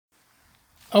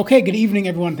Okay, good evening,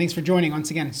 everyone. Thanks for joining once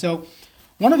again. So,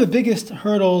 one of the biggest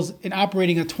hurdles in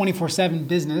operating a 24/7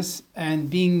 business and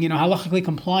being, halachically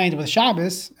compliant with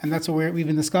Shabbos, and that's what we've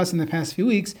been discussing the past few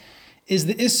weeks, is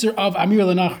the isser of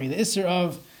Amira Lakum, the isser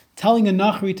of telling a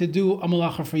nachri to do a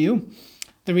malacha for you.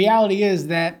 The reality is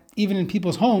that even in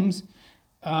people's homes,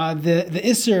 the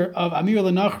isser of Amira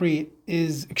Lakum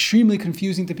is extremely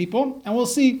confusing to people, and we'll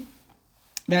see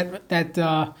that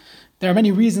there are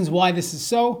many reasons why this is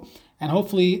so. And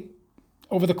hopefully,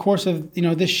 over the course of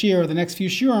this year or the next few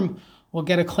shiurim, we'll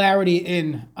get a clarity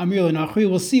in Amira Lakum.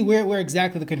 We'll see where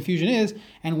exactly the confusion is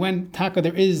and when taka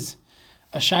there is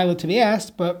a shaila to be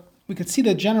asked. But we could see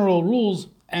the general rules,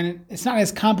 and it's not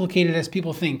as complicated as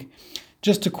people think.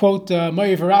 Just to quote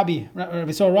Rabbi Yisrael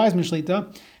Reisman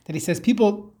Shlita, that he says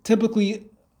people typically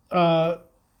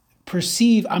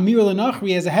perceive Amira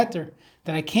Lakum as a heter,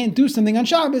 that I can't do something on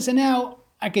Shabbos, and now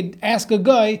I could ask a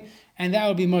guy, and that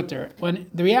would be mutter. When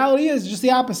the reality is just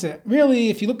the opposite. Really,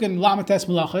 if you look in Lamates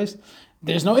Malachos,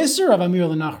 there's no isser of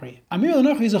Amira Lakum. Amira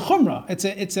Lakum is a chumrah.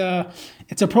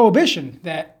 It's a prohibition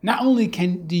that not only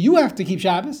do you have to keep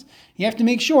Shabbos, you have to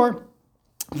make sure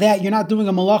that you're not doing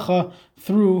a malacha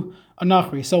through a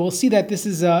nachri. So we'll see that this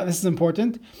is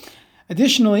important.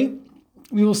 Additionally,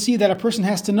 we will see that a person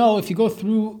has to know, if you go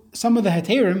through some of the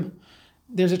heterim,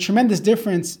 there's a tremendous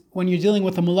difference when you're dealing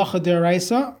with a malacha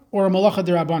deraisa or a malacha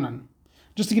derabanan.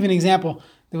 Just to give you an example,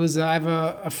 I have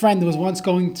a friend who was once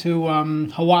going to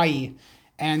Hawaii,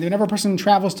 and whenever a person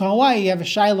travels to Hawaii, you have a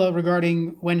shaila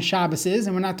regarding when Shabbos is,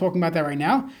 and we're not talking about that right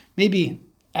now. Maybe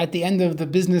at the end of the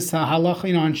business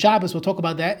halach, on Shabbos, we'll talk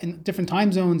about that in different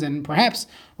time zones, and perhaps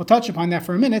we'll touch upon that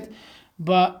for a minute.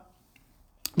 But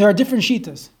there are different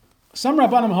shitas. Some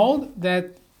Rabbanim hold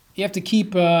that you have to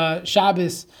keep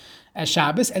Shabbos as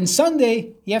Shabbos, and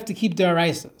Sunday you have to keep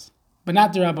deraisas, but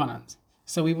not derabbanans.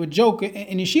 So we would joke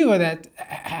in yeshiva that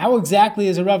how exactly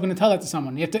is a rav going to tell that to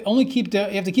someone? You have to keep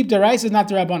deraisas, not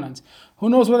derabbanans. Who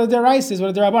knows what a deraisa is, what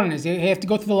a derabbanan is? You have to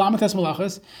go through the lamatas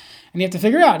malachas, and you have to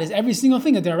figure out, is every single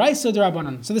thing a deraisa or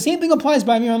derabbanan? So the same thing applies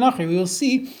by Amira Lakum. We will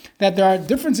see that there are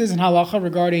differences in halacha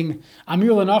regarding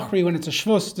Amira Lakum when it's a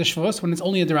shvus, when it's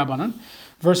only a derabbanan,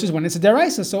 versus when it's a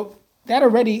deraisa. So that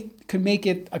already could make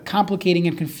it a complicating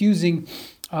and confusing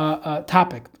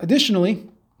topic. Additionally,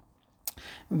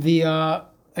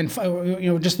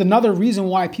 just another reason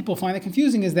why people find it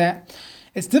confusing is that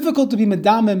it's difficult to be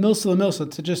medame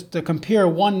milsa to just compare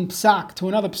one psak to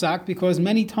another psak, because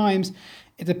many times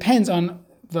it depends on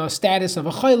the status of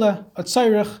a chayla, a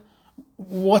tzairich,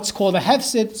 what's called a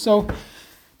hefsid. So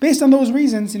based on those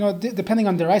reasons, depending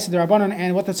on deraisa, derabbanan,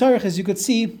 and what the tzairich is, you could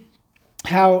see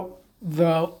how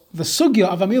the sugya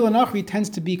of Amira Lakum tends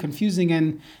to be confusing,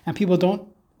 and people don't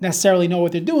necessarily know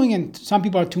what they're doing, and some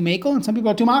people are too makel and some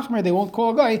people are too machmer. They won't call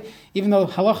a guy, even though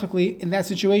halachically in that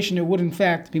situation it would in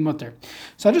fact be mutter.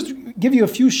 So I'll just give you a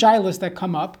few shilas that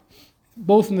come up,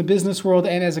 both in the business world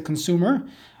and as a consumer.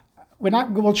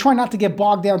 We'll try not to get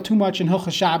bogged down too much in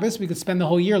Hilchos Shabbos. We could spend the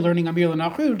whole year learning Amira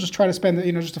Lakum. We'll just try to spend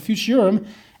just a few shiurim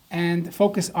and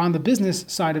focus on the business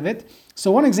side of it.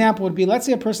 So one example would be, let's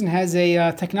say a person has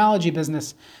a technology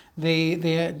business.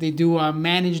 They do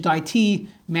managed IT,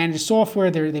 managed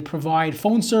software. They provide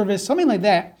phone service, something like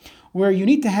that, where you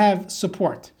need to have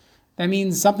support. That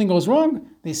means something goes wrong.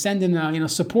 They send in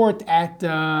support at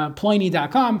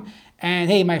ployny.com,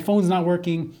 and hey, my phone's not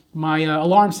working, my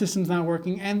alarm system's not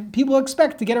working, and people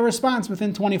expect to get a response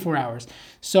within 24 hours.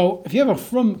 So if you have a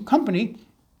frum company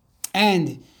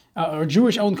and or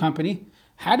Jewish-owned company,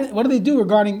 what do they do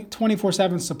regarding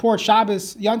 24/7 support,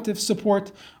 Shabbos, Yontif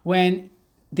support, when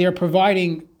they're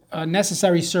providing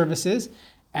necessary services,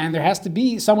 and there has to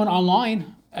be someone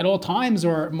online at all times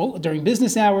or during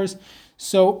business hours?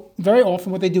 So very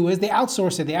often what they do is they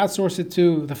outsource it. They outsource it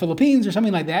to the Philippines or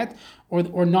something like that,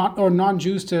 or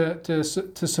non-Jews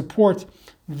to support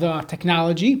the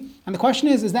technology. And the question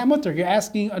is that mutter? You're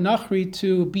asking a nachri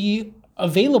to be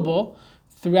available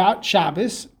throughout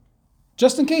Shabbos,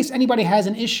 just in case anybody has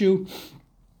an issue,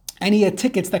 any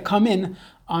tickets that come in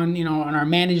on our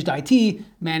managed IT,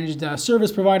 managed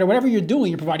service provider, whatever you're doing,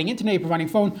 you're providing internet, you're providing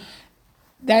phone.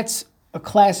 That's a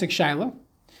classic shaila.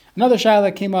 Another shaila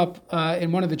that came up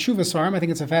in one of the Tshuvas Svarim, I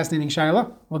think it's a fascinating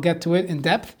shaila. We'll get to it in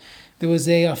depth. There was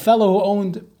a fellow who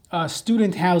owned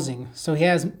student housing. So he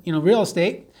has real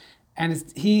estate, and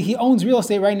he owns real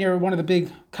estate right near one of the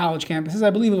big college campuses. I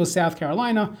believe it was South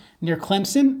Carolina, near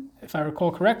Clemson, if I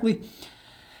recall correctly.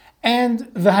 And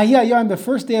the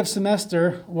first day of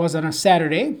semester was on a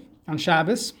Saturday, on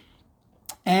Shabbos.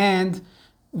 And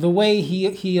the way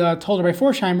he told Rabbi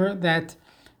Forsheimer that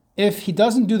if he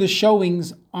doesn't do the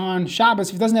showings on Shabbos,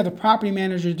 if he doesn't have the property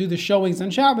manager do the showings on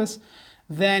Shabbos,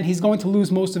 then he's going to lose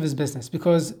most of his business,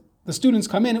 because the students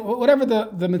come in, whatever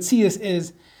the Metzias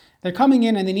is, they're coming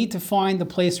in and they need to find the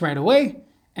place right away.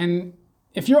 And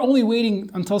if you're only waiting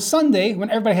until Sunday, when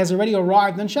everybody has already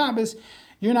arrived on Shabbos,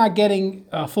 you're not getting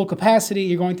full capacity.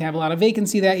 You're going to have a lot of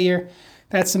vacancy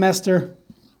that semester,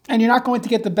 and you're not going to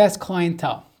get the best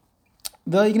clientele.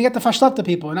 You're going to get the fashlata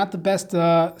people, not the best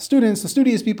students, the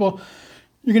studious people.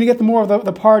 You're going to get the more of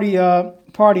the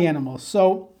party animals.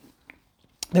 So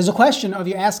there's a question of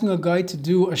you asking a guy to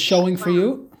do a showing for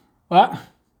you. What?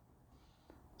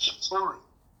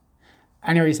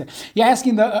 I know what you said. You're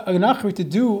asking a nachri to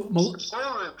do.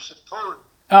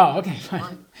 Oh, okay,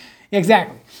 fine. Yeah,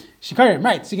 exactly. Shikarim,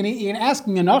 right. So you're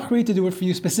asking a nachri to do it for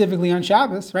you specifically on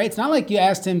Shabbos, right? It's not like you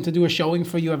asked him to do a showing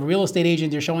for you. You have a real estate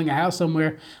agent, you're showing a house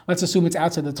somewhere. Let's assume it's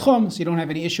outside the tchum, so you don't have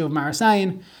any issue of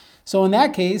marasayin. So in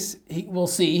that case, we'll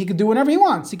see. He could do whatever he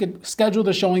wants. He could schedule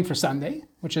the showing for Sunday,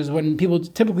 which is when people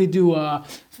typically do,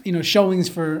 showings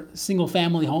for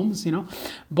single-family homes,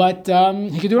 But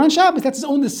he could do it on Shabbos. That's his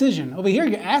own decision. Over here,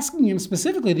 you're asking him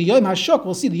specifically, the Yom HaShuk.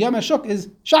 We'll see. The Yom HaShuk is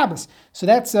Shabbos. So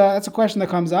that's a question that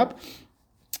comes up.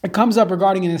 It comes up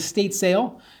regarding an estate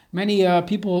sale. Many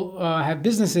people have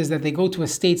businesses that they go to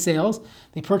estate sales.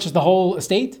 They purchase the whole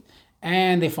estate,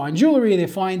 and they find jewelry, they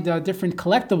find different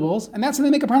collectibles, and that's how they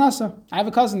make a parnasa. I have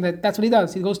a cousin that's what he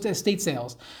does. He goes to estate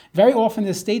sales. Very often the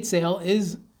estate sale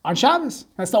is on Shabbos.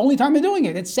 That's the only time they're doing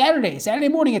it. It's Saturday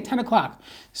morning at 10 o'clock.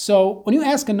 So when you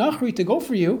ask a nachri to go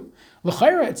for you,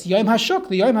 l'chayra, it's Yom HaShuk.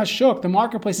 The Yom HaShuk, the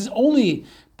marketplace is only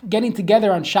getting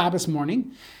together on Shabbos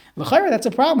morning. L'chayra, that's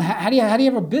a problem. How do you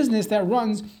have a business that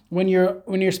runs when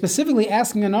you're specifically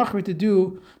asking a nachri to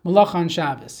do malacha on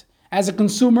Shabbos? As a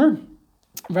consumer,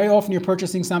 very often you're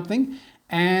purchasing something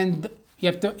and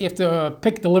you have to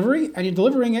pick delivery, and you're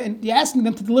delivering it, and you're asking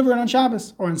them to deliver it on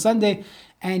Shabbos or on Sunday,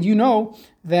 and you know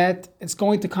that it's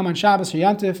going to come on Shabbos or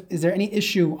Yantif. Is there any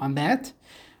issue on that?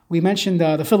 We mentioned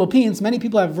the Philippines. Many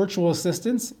people have virtual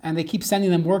assistants, and they keep sending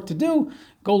them work to do.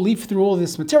 Go leaf through all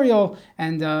this material,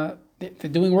 and they're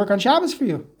doing work on Shabbos for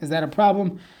you. Is that a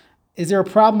problem? Is there a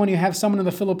problem when you have someone in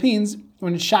the Philippines,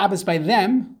 when it's Shabbos by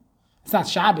them? It's not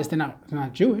Shabbos, they're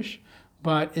not Jewish.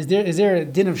 But is there a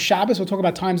din of Shabbos? We'll talk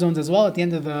about time zones as well at the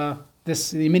end of the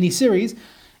mini-series.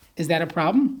 Is that a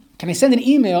problem? Can I send an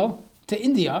email to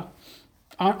India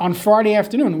on Friday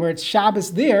afternoon where it's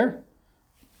Shabbos there,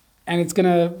 and it's going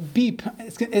to beep?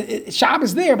 It's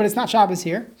Shabbos there, but it's not Shabbos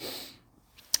here.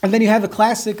 And then you have the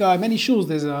classic, many shuls,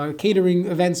 there's catering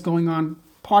events going on,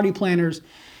 party planners,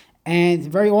 and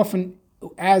very often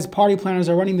as party planners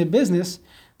are running the business,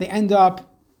 they end up,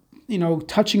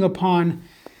 touching upon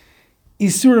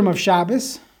Isurim of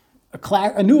Shabbos.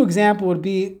 A new example would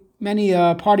be many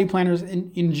party planners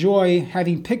enjoy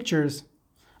having pictures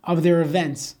of their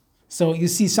events. So you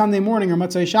see Sunday morning or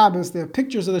Motzei Shabbos, there are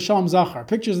pictures of the Shalom Zachar,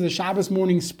 pictures of the Shabbos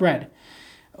morning spread.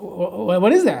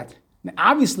 What is that?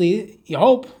 Obviously, you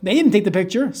hope they didn't take the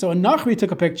picture, so a Nachri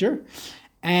took a picture,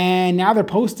 and now they're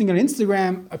posting on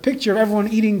Instagram a picture of everyone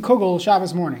eating kugel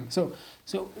Shabbos morning. So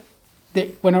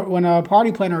when a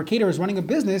party planner or caterer is running a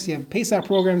business, you have Pesach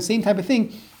programs, same type of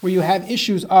thing, where you have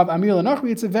issues of Amira Lakum.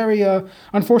 It's a very,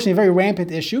 unfortunately, a very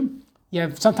rampant issue.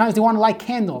 Sometimes they want to light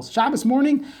candles. Shabbos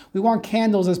morning, we want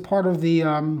candles as part of the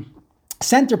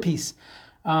centerpiece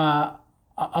on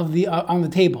the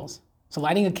tables. So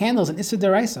lighting a candle is an issa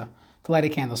deraisa to light a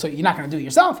candle. So you're not going to do it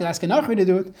yourself. You'll ask a nachri to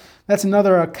do it. That's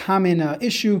another common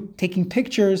issue. Taking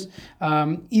pictures,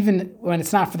 even when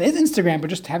it's not for the Instagram, but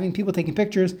just having people taking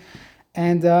pictures.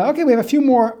 And we have a few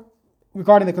more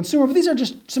regarding the consumer, but these are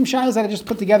just some shilas that I just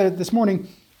put together this morning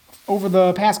over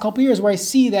the past couple of years, where I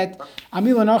see that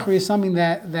Amila Nachri is something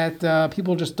that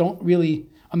people just don't really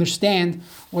understand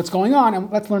what's going on,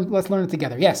 and let's learn it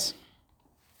together. Yes.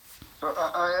 So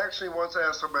I actually once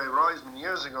asked somebody at Reisman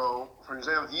years ago, for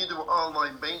example, you do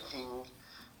online banking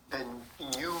and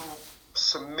you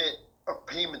submit a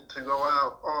payment to go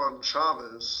out on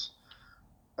Shabbos.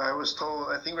 I was told,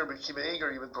 I think Rabbi Kiva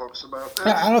Eger even talks about this.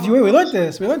 I don't know if you were. We learned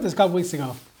this a couple weeks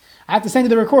ago. I have to send you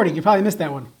the recording. You probably missed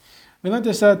that one. We learned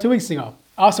this 2 weeks ago.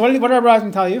 So what did Rabbi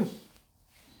Reisman tell you?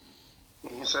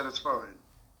 He said it's fine.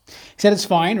 He said it's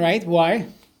fine, right? Why?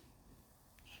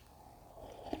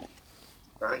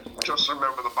 Right. Just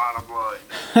remember the bottom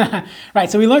line.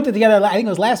 Right. So we learned it together. I think it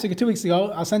was last week or 2 weeks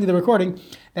ago. I'll send you the recording.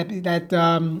 That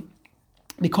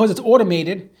because it's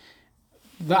automated,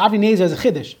 the Avi Nezer is a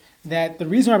chiddush. That the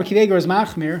reason Rabbi Kiva Eger is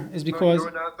machmir is because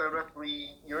you're not directly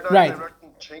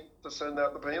changed to send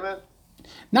out the payment.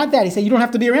 Not that. He said you don't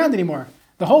have to be around anymore.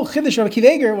 The whole chiddush of Rabbi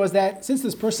Kiva Eger was that since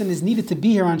this person is needed to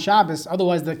be here on Shabbos,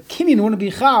 otherwise the kinyan wouldn't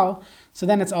be chal. So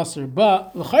then it's usher.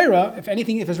 But l'chayra, if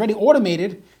it's already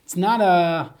automated,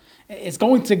 it's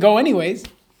going to go anyways.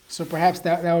 So perhaps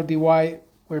that would be why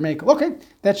we're making. Okay,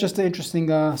 that's just an interesting.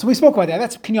 So we spoke about that.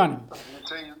 That's kinyanim.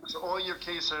 So all your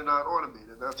cases are not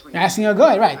automated. That's what you're asking a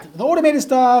guy, right? The automated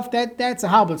stuff that's a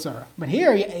halbutzer. But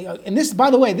here, and this, by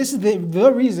the way, this is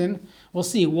the reason we'll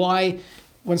see why.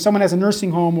 When someone has a nursing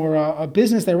home or a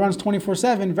business that runs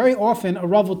 24/7, very often a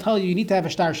Rav will tell you need to have a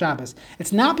shtar Shabbos.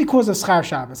 It's not because of schar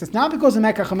Shabbos. It's not because of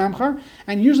Mekach HaMemcher,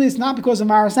 and usually it's not because of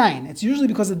Marasayin. It's usually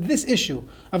because of this issue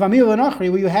of Amira Lakum,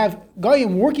 where you have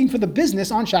Goyim working for the business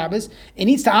on Shabbos. It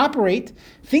needs to operate.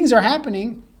 Things are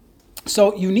happening,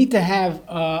 so you need to have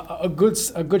a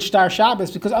good shtar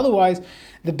Shabbos, because otherwise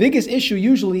the biggest issue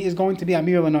usually is going to be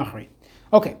Amira Lakum.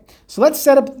 Okay, so let's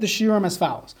set up the shiurim as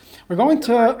follows. We're going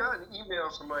to. I got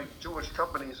emails from like Jewish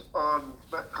companies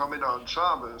that come in on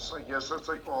Shabbos. I guess that's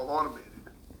like all automated.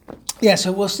 Yeah,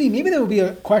 so we'll see. Maybe there will be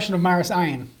a question of Maris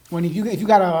Ayin when if you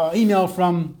got an email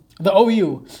from the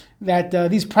OU that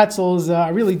these pretzels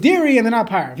are really dairy and they're not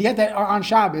par. If you had that on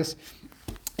Shabbos,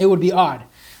 it would be odd.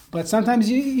 But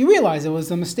sometimes you realize it was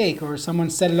a mistake or someone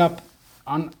set it up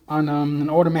on an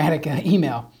automatic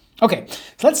email. Okay,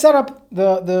 so let's set up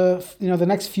the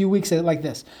next few weeks like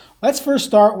this. Let's first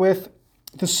start with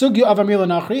the sugya of Amira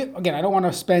Lakum. Again, I don't want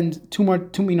to spend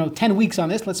 10 weeks on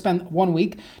this. Let's spend 1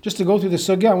 week just to go through the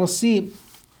sugya, and we'll see.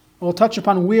 We'll touch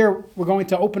upon where we're going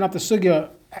to open up the sugya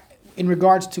in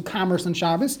regards to commerce and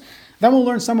Shabbos. Then we'll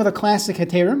learn some of the classic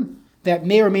heterim that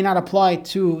may or may not apply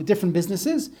to different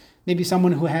businesses. Maybe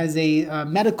someone who has a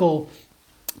medical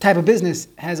type of business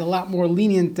has a lot more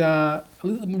lenient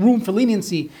room for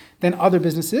leniency than other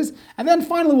businesses. And then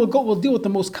finally we'll deal with the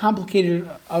most complicated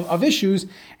of issues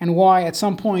and why at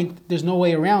some point there's no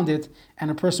way around it and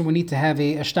a person would need to have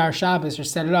a shtar Shabbos or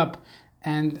set it up.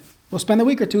 And we'll spend a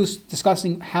week or two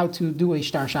discussing how to do a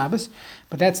shtar Shabbos.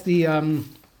 But that's the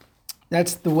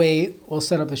way we'll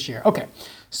set up this year. Okay,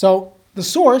 so the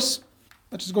source,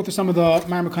 let's just go through some of the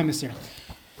Marmakaimis here.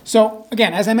 So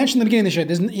again, as I mentioned in the beginning of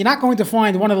the show, you're not going to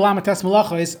find one of the Lamates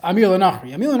Malacha is Amira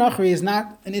Lakum. Amira Lakum is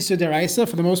not an Isur Deraisa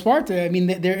for the most part. I mean,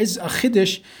 there is a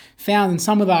Chiddush found in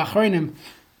some of the Achronim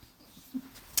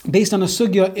based on a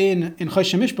sugya in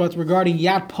Choshen Mishpat regarding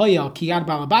Yad Poyel ki Yad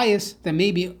Balabayas, that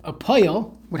maybe a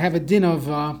Poyel would have a din of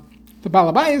the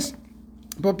Balabayas.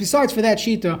 But besides for that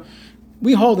Shita,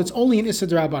 we hold it's only an Isur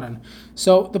Derabanan.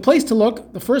 So the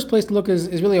first place to look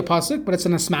is really a pasuk, but it's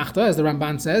an asmachta, as the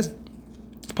Ramban says.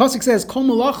 Pasuk says, "Kol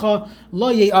malacha lo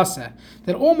ye'aseh,"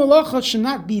 that all malacha should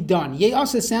not be done.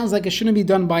 Ye'aseh sounds like it shouldn't be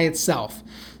done by itself.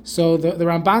 So the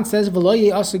Ramban says, "V'lo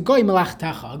ye'aseh goy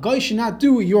melachtecha." A goy should not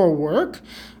do your work.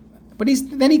 But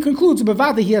then he concludes,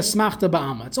 "Bevada hi asmachta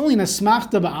ba'alma." It's only an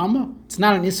asmachta ba'alma. It's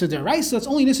not an isur deraisa. It's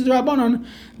only an isur derabanan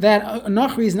that a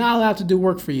nachri is not allowed to do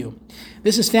work for you.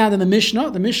 This is found in the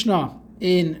Mishnah. The Mishnah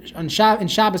in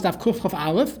Shabbos Daf Kuf Chaf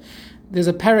Aleph. There's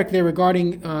a parak there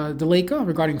regarding deleka,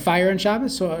 regarding fire in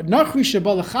Shabbos. So a nachri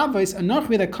shebal lechavos, a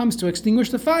nachri that comes to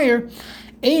extinguish the fire,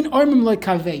 ein armim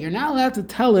lekaveh. You're not allowed to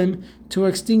tell him to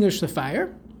extinguish the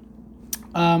fire,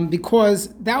 because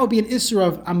that would be an isur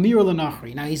of Amira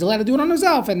Lakum. Now he's allowed to do it on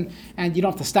himself, and you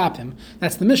don't have to stop him.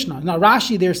 That's the Mishnah. Now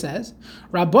Rashi there says,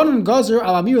 Rabbanon gazer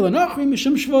al Amira Lakum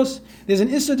mishum shvos. There's an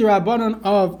isur derabbanon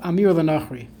of Amira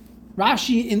Lakum.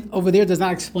 Rashi over there does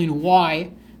not explain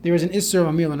why there is an Isser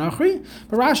of Amira Lakum,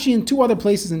 but Rashi in two other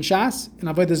places in Shas, in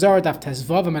Avodah Zarah Daf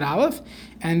Tezvav Amud Aleph,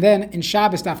 and then in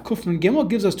Shabbos Daf Kuf Nun Gimel,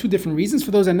 gives us two different reasons.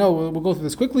 For those that know, we'll go through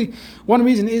this quickly. One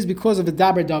reason is because of the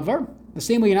Daber Davar. The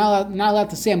same way you're not allowed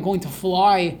to say, I'm going to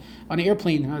fly on an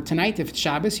airplane tonight if it's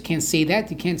Shabbos. You can't say that.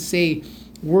 You can't say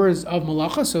words of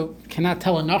malacha, so you cannot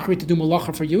tell a nachri to do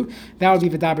malacha for you. That would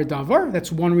be v'daber davar.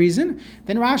 That's one reason.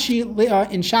 Then Rashi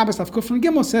in Shabbos Daf Kuf Nun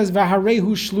Gimel says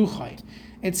v'harehu shluchai.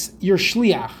 It's your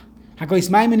shliach. Hagois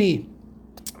Maimoni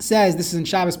says, this is in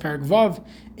Shabbos Perek Vav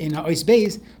in Ois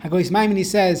Beis. Hagois Maimoni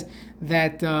says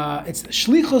that it's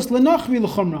shlichus lenachri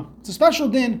l'chumra. It's a special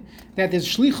din that there's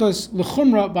shlichus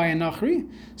l'chumra by a nachri.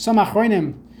 Some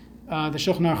achronim, the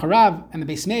Shulchan Aruch Harav and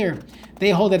the Beis Meir,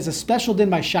 they hold that it's a special din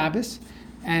by Shabbos.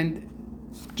 And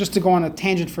just to go on a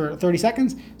tangent for 30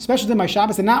 seconds, special din by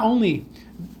Shabbos, and not only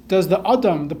does the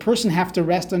Adam, the person, have to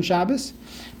rest on Shabbos,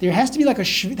 there has to be a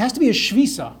shvisa. It has to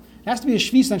be a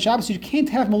shvisa on Shabbos. You can't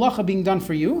have malacha being done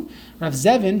for you. Rav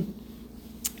Zevin,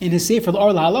 in his Sefer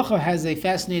L'Or L'Halacha, has a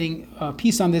fascinating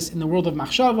piece on this in the world of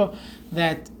Machshava,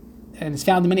 and it's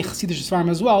found in many Chassidish Sfarim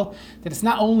as well, that it's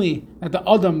not only that the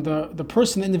Adam, the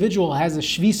person, the individual, has a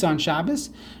shvisa on Shabbos.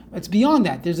 It's beyond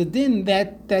that. There's a din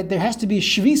that there has to be a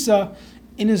shvisa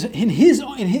in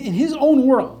his own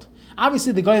world.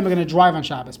 obviously the goyim are going to drive on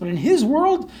Shabbos. But in his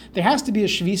world, there has to be a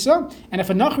shvisa, and if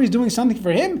a nachri is doing something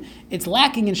for him, it's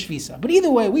lacking in shvisa. But either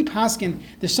way, we paskin,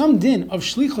 there's some din of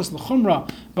shlichus l'chumra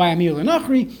by Amir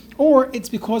l'nachri, or it's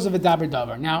because of a daber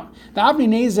davar. Now, the Avnei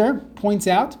Nezer points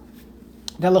out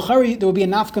that l'chari, there will be a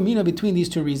nafkamina between these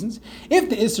two reasons. If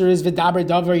the isser is v'daber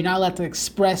davar, you're not allowed to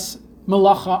express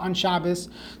malacha on Shabbos.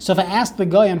 So if I ask the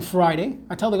guy on Friday,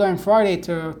 I tell the guy on Friday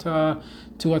to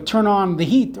turn on the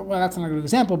heat. Well, that's not a good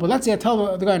example, but let's say I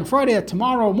tell the guy on Friday that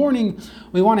tomorrow morning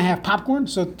we want to have popcorn,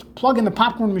 so plug in the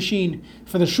popcorn machine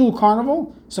for the shul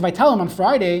carnival. So if I tell him on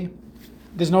Friday,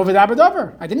 there's no v'daber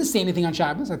davar. I didn't say anything on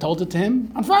Shabbos. I told it to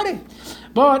him on Friday.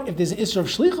 But if there's an isser of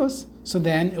shlichus, so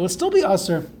then it would still be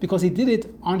usher because he did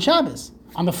it on Shabbos.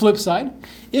 On the flip side,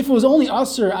 if it was only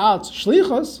usher out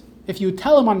shlichus, if you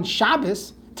tell him on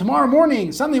Shabbos, tomorrow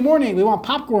morning, Sunday morning, we want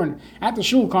popcorn at the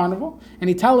shul carnival, and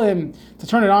you tell him to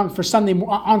turn it on for Sunday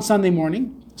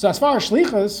morning. So as far as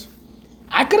shlichus,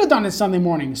 I could have done it Sunday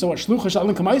morning. So what? Shluchas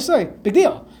shalom kamaisai, big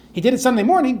deal. He did it Sunday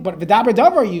morning, but v'daber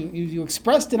davar, you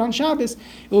expressed it on Shabbos, it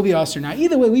will be usher. Now,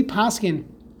 either way, we paskin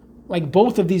like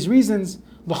both of these reasons.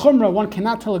 L'chumra, one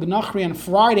cannot tell a nachri on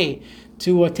Friday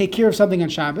to take care of something on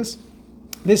Shabbos.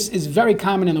 This is very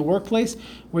common in the workplace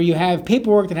where you have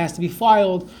paperwork that has to be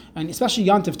filed, and especially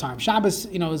Yontif time. Shabbos,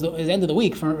 is the end of the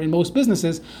week in most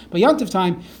businesses, but Yontif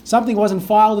time, something wasn't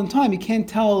filed in time. You can't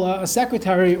tell a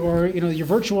secretary or your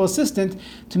virtual assistant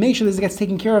to make sure this gets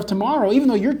taken care of tomorrow, even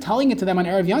though you're telling it to them on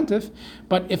Erev Yontif.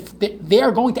 But if they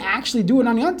are going to actually do it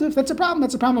on Yontif, that's a problem.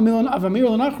 That's a problem of Amir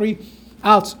L'Nachri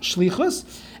out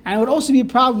Shlichus, and it would also be a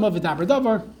problem of a Daber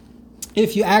Davar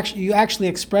if you actually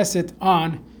express it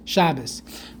on Shabbos.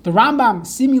 The Rambam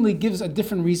seemingly gives a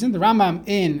different reason. The Rambam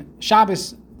in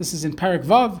Shabbos, this is in Perek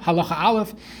Vav, Halacha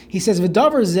Aleph, he says,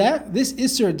 V'davar zeh, this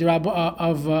Isser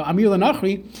of Amir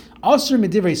L'Nachri, Asr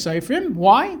Medivrei Seifrim.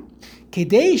 Why?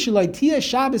 Kedei shelaitiyah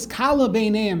Shabbos kala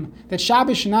beineim, that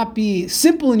Shabbos should not be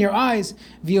simple in your eyes.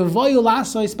 V'yavoyu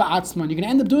lasois ba'atzman. You're going to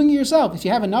end up doing it yourself. If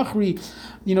you have a nachri,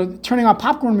 turning on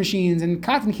popcorn machines and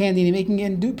cotton candy and making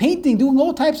and painting, doing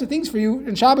all types of things for you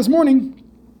on Shabbos morning,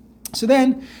 so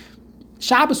then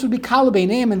Shabbos would be kala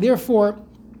beineim, and therefore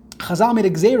Chazal made a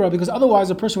gzeira, because otherwise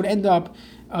a person would end up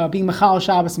being mechal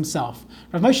Shabbos himself.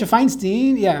 Rav Moshe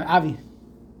Feinstein, Avi.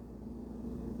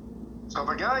 So if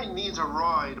a guy needs a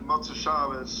ride, Motzei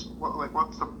Shabbos,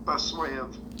 what's the best way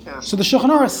of asking? So the Shulchan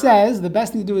Aruch says the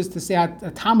best thing to do is to say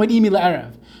Tamad imi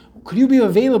le'erev. Could you be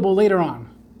available later on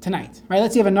tonight? Right?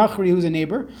 Let's say you have a nachri who's a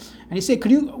neighbor, and you say,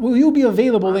 will you be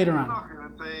available later on?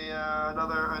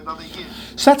 Another year.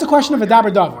 So that's a question of a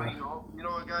daber davar.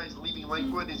 A guy's leaving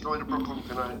Lakewood, he's going to Brooklyn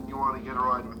tonight, and you want to get a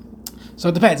ride with him. So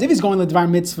it depends. If he's going to Dvar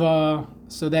Mitzvah,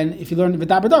 so then if you learn the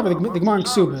daber davar, the Gemara in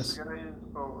Ksubas.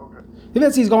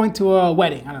 Let's say he's going to a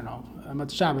wedding. I don't know.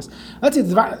 Motzei Shabbos. Let's say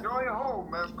he's going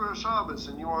home after Shabbos,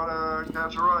 and you want to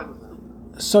catch a ride with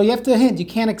him. So you have to hint. You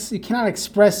cannot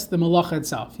express the malacha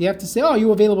itself. You have to say, "Oh,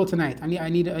 you available tonight? I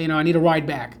need a ride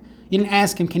back." You didn't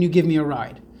ask him, "Can you give me a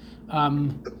ride?"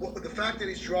 The fact that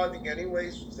he's driving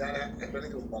anyways, does that have anything to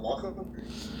do with malacha?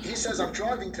 He says, "I'm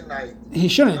driving tonight." He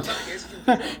shouldn't.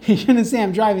 He shouldn't say,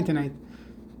 "I'm driving tonight."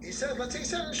 He said, let's say he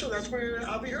said in the show, that's where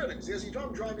Avi heard it. He says,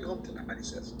 I'm driving home tonight, he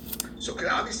says. So could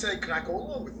Avi say, can I go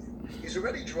along with you? He's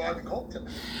already driving home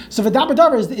tonight. So the daber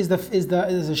davar is a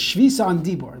shvisa on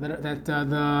dibor that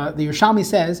the Yerushalmi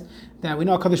says that we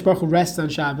know HaKadosh Baruch Hu rests on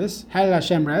Shabbos. How did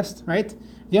Hashem rest? Right?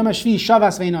 Yom HaShvi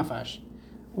Shavas ve'nafash.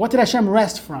 What did Hashem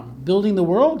rest from? Building the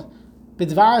world?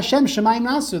 B'dvar Hashem Shemayim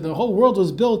Nasu. The whole world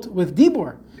was built with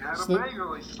dibor. He had a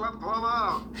bagel. He slept well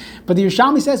out. But the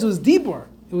Yerushalmi says it was dibor.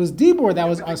 It was dibor that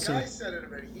was usher. The guy said it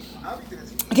already.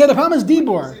 Okay, the problem is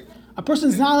dibor. A person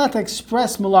is not allowed to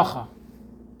express malacha.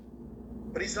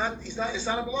 But it's not a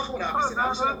malacha when Avi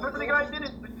said. The guy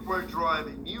didn't we're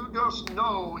driving. You just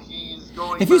know he's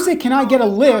going. If you say, "Can I get a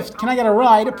lift? Can I get a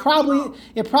ride?" It probably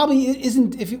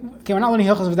isn't. We're not learning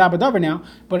hilchos of daber davar now,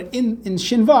 but in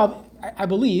Shin Vav, I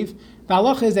believe the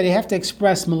halacha is that you have to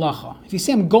express malacha. If you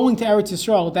say, "I'm going to Eretz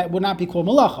Yisrael," that would not be called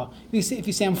malacha. If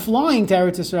you say, "I'm flying to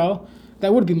Eretz Yisrael,"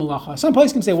 that would be malacha. Some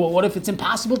places can say, "Well, what if it's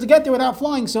impossible to get there without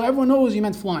flying?" So everyone knows you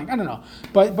meant flying. I don't know,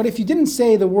 but if you didn't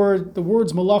say the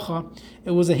words malacha,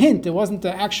 it was a hint. It wasn't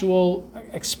the actual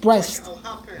expressed.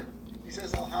 He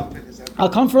says, "I'll hop in." I'll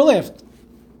come for a lift.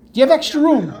 Do you have extra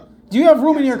room? Do you have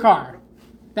room in your car?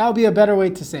 That would be a better way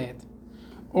to say it.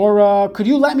 Or could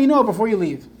you let me know before you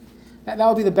leave? That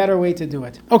would be the better way to do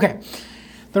it. Okay,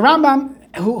 the Rambam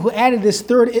who added this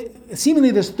third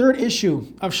issue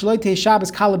of Shloitei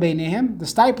Shabbos Kala Beinehem. The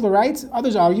Stipler writes,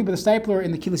 others argue, but the Stipler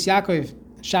in the Kilis Yaakov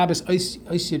Shabbos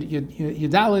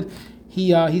Yudalid,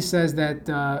 he says that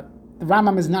the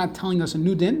Rambam is not telling us a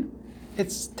new din.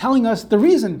 It's telling us the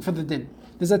reason for the din.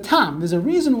 There's a tam. There's a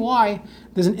reason why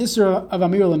there's an Isra of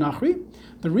Amira Lakum.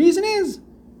 The reason is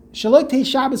Shaloi Tei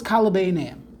Shabbos Kala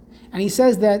B'Einayim. And he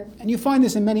says that, and you find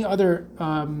this in many other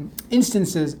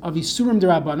instances of Yisurim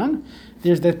D'Rabbanan.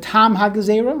 There's the Tam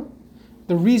HaGezerah,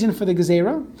 the reason for the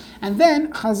Gezerah. And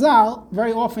then Chazal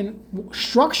very often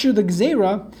structure the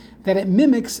Gezerah that it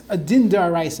mimics a Din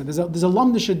D'Araisa. There's a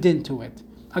Lamdish din to it.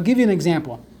 I'll give you an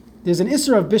example. There's an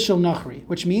Isra of Bishul Nachri,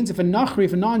 which means if a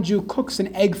non-Jew cooks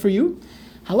an egg for you,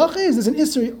 halacha is there's an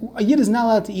Isra, a Yid is not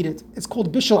allowed to eat it. It's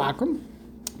called Bishul Lakum.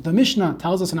 The Mishnah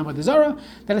tells us in Avodah Zarah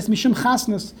that it's Mishum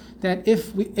Chasnus, that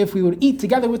if we would eat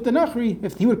together with the Nachri,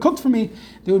 if he would cook for me,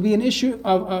 there would be an issue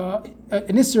of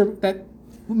an Isra that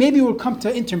maybe would come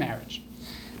to intermarriage.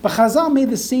 But Chazal made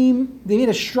they made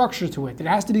a structure to it. It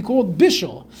has to be called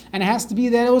Bishul, and it has to be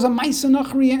that it was a Maisa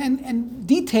Nachri and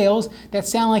details that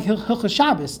sound like Hilchos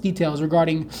Shabbos, details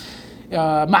regarding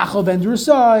Machal ben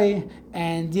Drusai,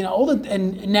 and all the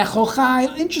and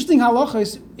Nechochai, interesting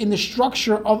halachas in the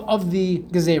structure of the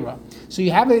Gezerah. So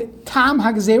you have a Tam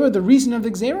HaGezerah, the reason of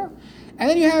the Gezerah, and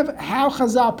then you have how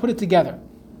Chazal put it together.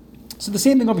 So the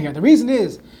same thing over here. The reason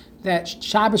is that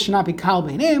Shabbos should not be Kal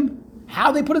B'Einayim.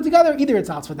 How they put it together, either it's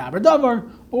Alts V'Daber Davar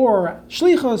or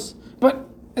Shlichos, but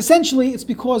essentially it's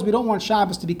because we don't want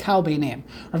Shabbos to be Kal B'Einayim.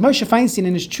 Rav Moshe Feinstein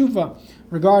in his tshuva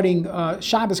regarding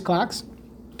Shabbos clocks,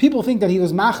 people think that he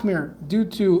was machmir due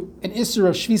to an Isser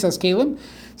of Shvisas Kelim.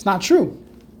 It's not true.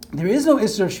 There is no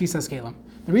Isser of Shvisas Kelim.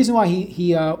 The reason why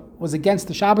he was against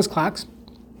the Shabbos clocks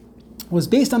was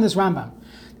based on this Rambam.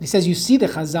 He says, you see the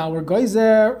Chazal were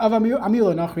Geyser of Amira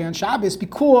Nachri on Shabbos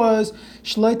because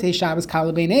Shloi Tei Shabbos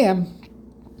Kala B'Einayim.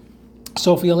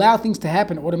 So if we allow things to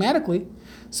happen automatically,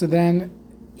 so then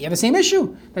you have the same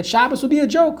issue, that Shabbos will be a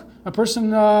joke. A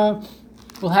person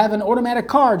will have an automatic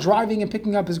car driving and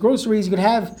picking up his groceries. You could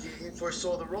have... He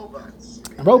foresaw the robots.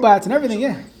 Robots and everything,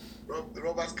 yeah. The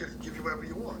robots could give you whatever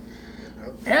you want.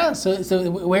 Yeah, so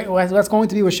what's going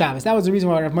to be with Shabbos? That was the reason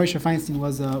why Rav Moshe Feinstein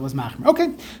was machmer.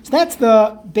 Okay, so that's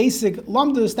the basic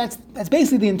lamdus. That's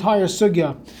basically the entire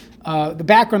sugya, the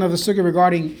background of the sugya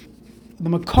regarding the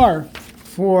makar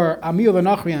for Amira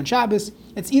Nachri on Shabbos.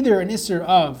 It's either an isser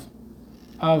of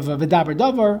v'daber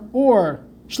davar or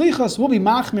shlichus. Will be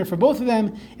machmer for both of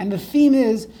them, and the theme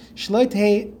is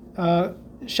shlotei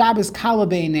Shabbos kala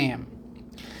b'einayim.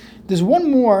 There's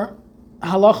one more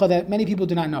halacha that many people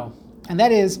do not know. And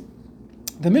that is,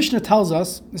 the Mishnah tells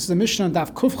us, this is a Mishnah on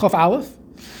Daf Kuf Chav Aleph,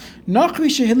 Nachri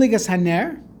shehiligas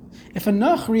haner, if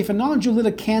a non-Jew lit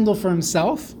a candle for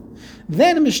himself,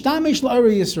 then Mishtamish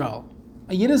la'ori Yisrael.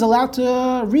 A Yid is allowed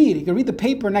to read. He can read the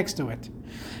paper next to it.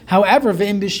 However,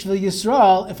 V'im b'shvil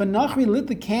Yisrael, if a Nachri lit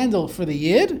the candle for the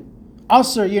Yid,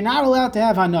 also you're not allowed to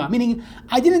have hana. Meaning,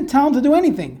 I didn't tell him to do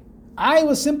anything. I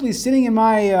was simply sitting in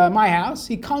my house.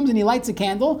 He comes and he lights a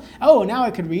candle. Oh, now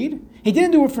I could read. He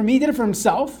didn't do it for me, he did it for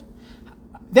himself.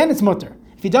 Then it's mutter.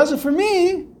 If he does it for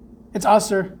me, it's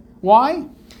aser. Why?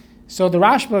 So the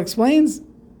Rashba explains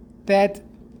that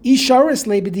isharis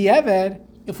le b'di'eved,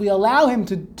 if we allow him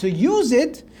to use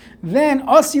it, then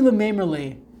asi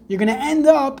l'meimerle. You're going to end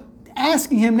up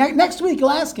asking him, next week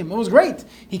you'll ask him, it was great.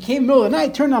 He came in the middle of the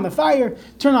night, turned on the fire,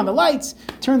 turned on the lights,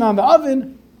 turned on the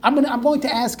oven. I'm going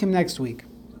to ask him next week.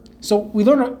 So we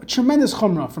learn a tremendous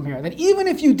chumrah from here, that even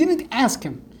if you didn't ask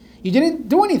him, you didn't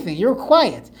do anything, you were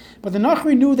quiet, but the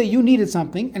Nachri knew that you needed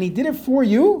something, and he did it for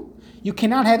you, you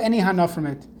cannot have any hana from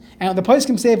it. And the place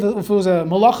can say if it was a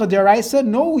malacha deraisa,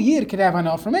 no yid could have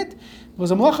hana from it. If it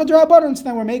was a malacha derabanan, so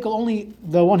then we're making only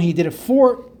the one he did it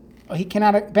for, he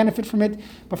cannot benefit from it,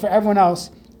 but for everyone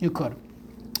else, you could.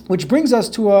 Which brings us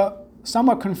to a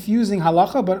somewhat confusing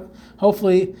halacha, but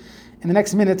hopefully in the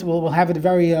next minute we'll have it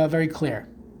very, very clear.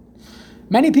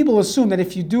 Many people assume that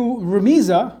if you do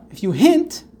remiza, if you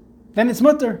hint, then it's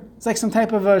mutter. It's like some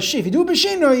type of a shif. You do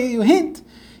b'shino, you hint,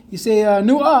 you say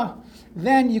nu'ah,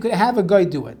 then you could have a guy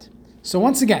do it. So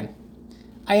once again,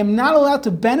 I am not allowed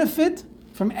to benefit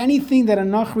from anything that a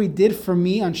Nachri did for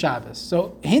me on Shabbos.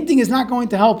 So hinting is not going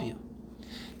to help you.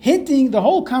 Hinting, the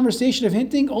whole conversation of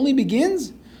hinting only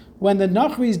begins when the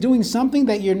Nachri is doing something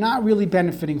that you're not really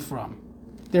benefiting from.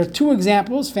 There are two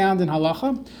examples found in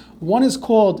halacha. One is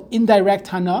called indirect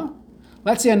hana.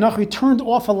 Let's say a Nachri turned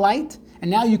off a light, and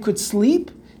now you could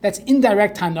sleep. That's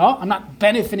indirect hana. I'm not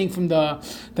benefiting from the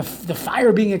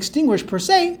fire being extinguished per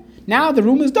se. Now the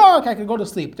room is dark, I could go to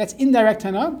sleep. That's indirect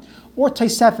hana. Or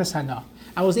taisefes hana.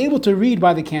 I was able to read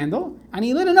by the candle, and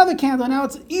he lit another candle, and now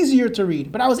it's easier to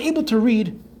read. But I was able to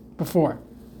read before.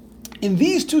 In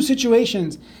these two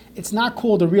situations, it's not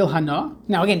called a real hana.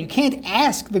 Now again, you can't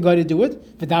ask the guy to do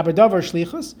it, v'daber davar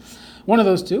shlichus, one of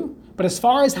those two. But as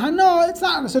far as hana, it's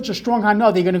not such a strong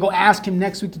hana. They're going to go ask him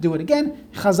next week to do it again.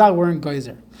 Chazal weren't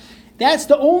geyser. That's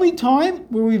the only time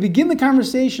where we begin the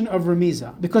conversation of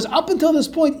remiza. Because up until this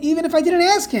point, even if I didn't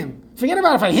ask him, forget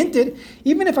about if I hinted,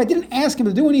 even if I didn't ask him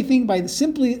to do anything, by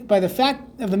the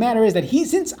fact of the matter is that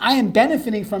since I am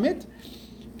benefiting from it,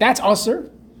 that's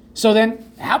usher. So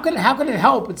then, how could it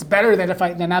help? It's better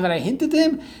than now that I hinted to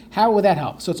him. How would that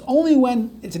help? So it's only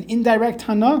when it's an indirect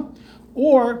hana,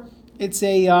 or it's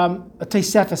a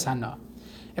teisefes hana.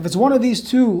 If it's one of these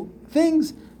two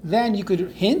things, then you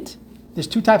could hint. There's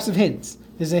two types of hints.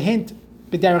 There's a hint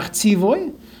b'derech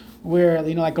tzivoy, where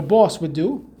like a boss would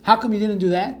do. How come you didn't do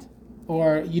that?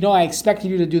 Or I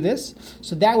expected you to do this.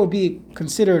 So that would be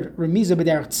considered remiza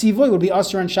b'derech tzivoy. It would be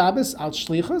asur on Shabbos al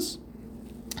shlichus.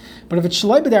 But if it's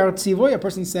shloi b'derech tzivoy, a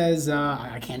person says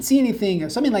I can't see anything or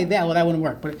something like that. Well, that wouldn't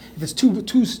work. But if it's too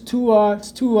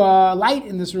light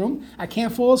in this room, I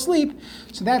can't fall asleep.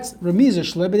 So that's remiza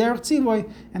shloi b'derech tzivoy,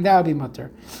 and that would be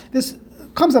mutter. This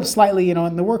comes up slightly,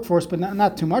 in the workforce, but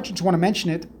not too much. I just want to mention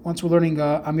it once we're learning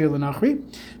Amira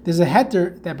Lakum. There's a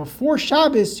heter that before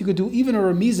Shabbos you could do even a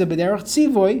remiza b'derech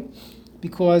tzivoy,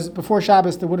 because before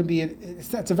Shabbos there wouldn't be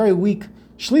it's a very weak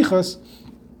shlichus.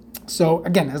 So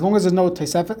again, as long as there's no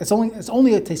teisefes, it's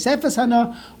only a teisefes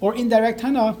hana or indirect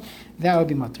hana, that would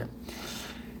be mutter.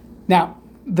 Now,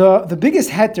 the biggest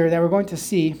heter that we're going to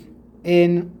see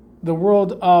in the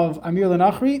world of Amira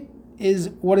Lakum is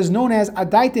what is known as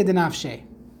adaite de nafshe.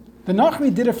 The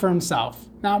Nachri did it for himself.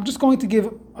 Now I'm just going to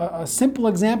give a simple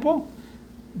example,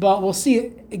 but we'll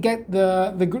see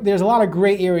there's a lot of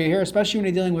gray area here, especially when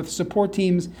you're dealing with support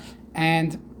teams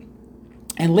and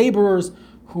laborers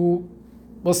who,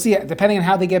 we'll see, depending on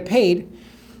how they get paid,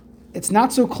 it's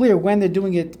not so clear when they're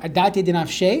doing it adaite de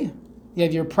nafshe. You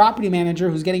have your property manager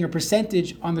who's getting a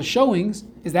percentage on the showings.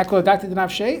 Is that called adaite de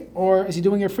nafshe, or is he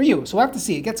doing it for you? So we'll have to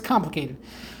see. It gets complicated.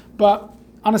 But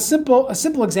on a simple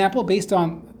example based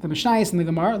on the Mishnayos and the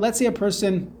Gemara, let's say a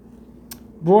person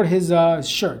brought his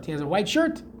shirt. He has a white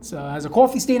shirt, has a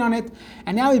coffee stain on it,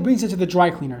 and now he brings it to the dry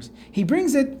cleaners. He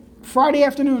brings it Friday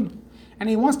afternoon, and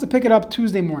he wants to pick it up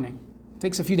Tuesday morning. It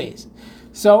takes a few days.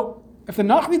 So if the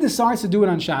Nachri decides to do it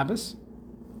on Shabbos,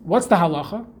 what's the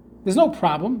halacha? There's no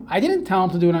problem. I didn't tell him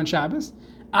to do it on Shabbos.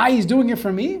 He's doing it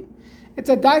for me. It's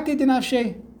a adaite de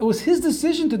nafshe. It was his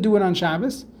decision to do it on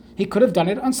Shabbos. He could have done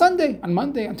it on Sunday, on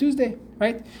Monday, on Tuesday,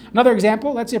 right? Another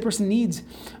example, let's say a person needs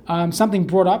something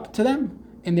brought up to them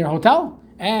in their hotel,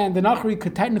 and the Nachri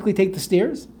could technically take the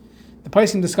stairs. The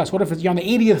place can discuss, what if you're on the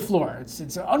 80th floor?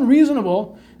 It's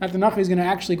unreasonable that the Nachri is going to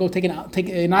actually go not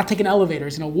take an elevator,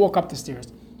 he's going to walk up the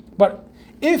stairs. But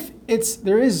if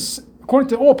there is, according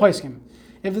to all poskim,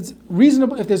 if it's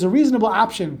reasonable, if there's a reasonable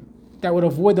option that would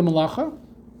avoid the malacha,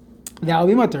 that will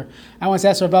be mutter. I once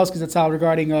asked Rav Belsky Zatzal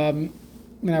regarding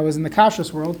when I was in the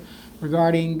kashrus world,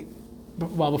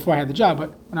 before I had the job,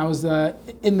 but when I was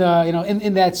in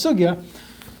that sugya,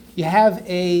 you have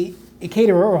a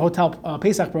caterer or hotel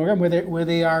Pesach program where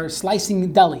they are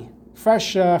slicing deli,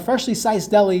 freshly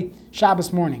sliced deli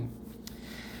Shabbos morning.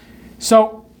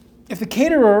 So if the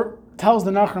caterer tells the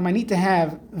nachrim, I need to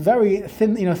have very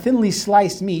thin, thinly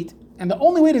sliced meat, and the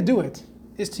only way to do it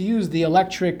is to use the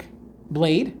electric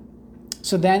blade,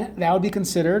 so then that would be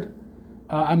considered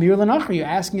Amira Lakum. You're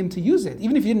asking him to use it.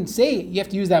 Even if you didn't say you have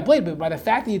to use that blade, but by the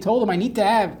fact that you told him I need to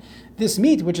have this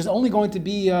meat, which is only going to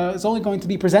be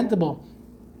presentable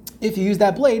if you use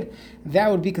that blade, that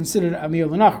would be considered Amira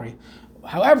Lakum.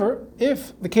 However,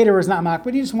 if the caterer is not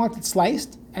makbid, he just wants it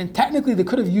sliced, and technically they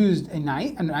could have used a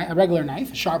regular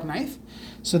knife, a sharp knife.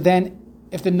 So then,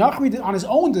 if the Nachri on his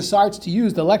own decides to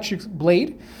use the electric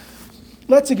blade,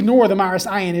 let's ignore the Maras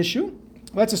Ayin issue.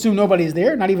 Let's assume nobody's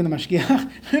there, not even the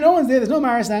mashgiach. No one's there, there's no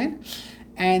Maras Ayin.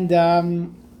 And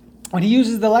when he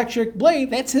uses the electric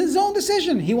blade, that's his own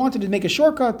decision. He wanted to make a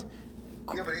shortcut.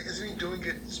 Yeah, but isn't he doing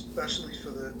it especially for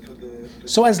the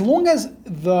So as long as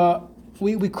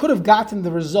we could have gotten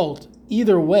the result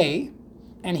either way,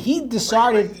 and he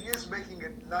decided... He is making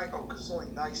it nice, because it's only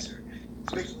nicer.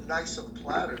 He's making nicer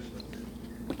platters.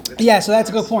 Yeah, so that's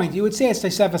a good point. You would say it's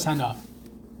teisefes hana.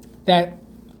 That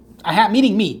I have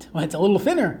eating meat, when it's a little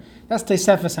thinner, that's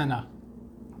teisefes hana.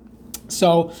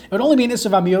 So it would only be an issue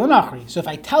of Amira Lakum. So if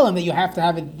I tell him that you have to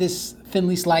have it this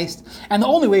thinly sliced, and the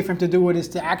only way for him to do it is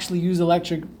to actually use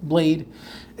electric blade,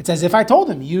 it's as if I told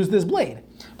him, use this blade.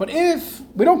 But if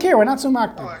we don't care, we're not so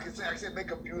makbid. Oh, I can say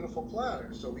make a beautiful platter,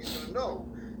 so he's going to know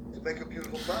to make a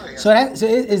beautiful platter. So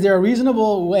is there a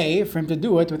reasonable way for him to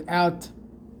do it without...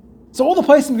 So all the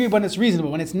places agree when it's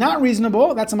reasonable. When it's not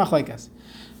reasonable, that's a machlekes.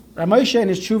 Rav Moshe in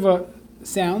his tshuva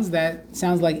sounds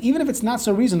like even if it's not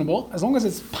so reasonable, as long as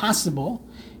it's possible,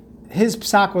 his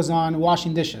psak was on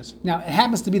washing dishes. Now, it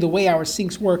happens to be the way our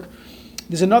sinks work.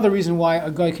 There's another reason why a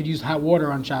guy could use hot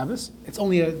water on Shabbos. It's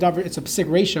only it's a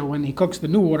psik ratio when he cooks the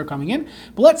new water coming in.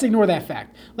 But let's ignore that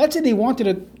fact. Let's say they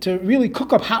wanted to really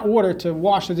cook up hot water to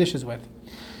wash the dishes with.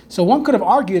 So one could have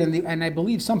argued, and I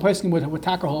believe some person would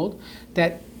tackle hold,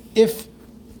 that if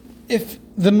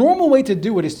the normal way to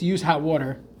do it is to use hot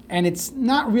water, and it's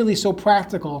not really so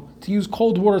practical to use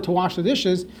cold water to wash the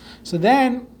dishes, so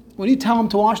then when you tell them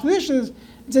to wash the dishes,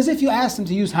 it's as if you asked them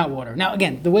to use hot water. Now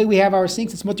again, the way we have our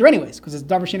sinks, it's mutter anyways, because it's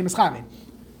davar she'ein mischavein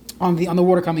on the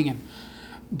water coming in.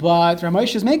 But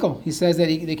Ramesh is mekel. He says that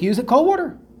they can use it cold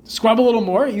water. Scrub a little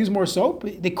more, use more soap.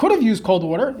 They could have used cold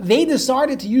water. They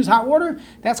decided to use hot water.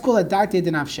 That's called a date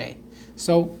de nafshe.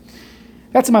 So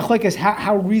that's a machlekes.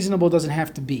 How reasonable does it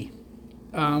have to be?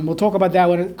 We'll talk about that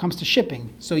when it comes to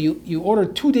shipping. So you order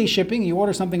 2-day shipping. You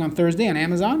order something on Thursday on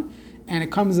Amazon, and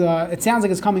it comes. It sounds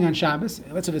like it's coming on Shabbos.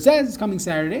 That's what it says. It's coming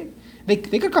Saturday. They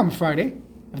could come Friday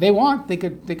if they want. They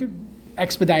could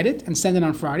expedite it and send it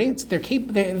on Friday.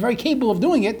 They're very capable of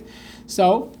doing it.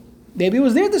 So maybe it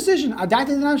was their decision.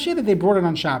 That they brought it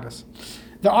on Shabbos.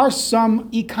 There are some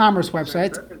e-commerce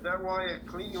websites. Is that why a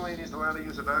cleaning lady is allowed to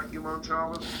use a vacuum on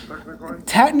Shabbos, technically?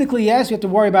 Technically, yes. You have to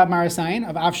worry about Marasayin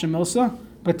of Avsha Milsa,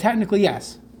 but technically,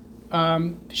 yes.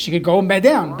 She could go and bend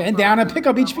down and pick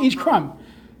up each crumb.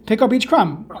 Pick up each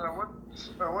crumb.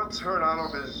 I once heard, I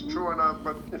don't know if it's true or not,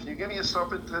 but if you're getting your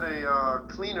stuff into the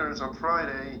cleaners on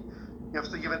Friday, you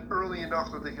have to give it early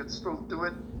enough that they could still do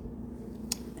it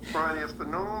Friday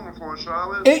afternoon before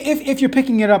Shabbos. If you're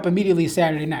picking it up immediately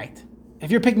Saturday night. If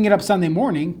you're picking it up Sunday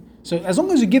morning, so as long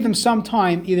as you give them some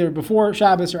time, either before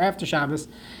Shabbos or after Shabbos,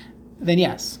 then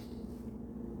yes.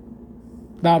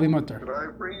 That'll be mutter. Did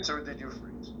I freeze or did you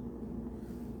freeze?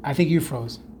 I think you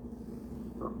froze.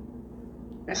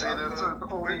 You say that's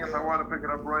only if I want to pick it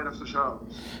up right after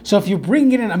Shabbos. So if you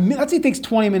bring it in, let's say it takes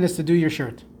 20 minutes to do your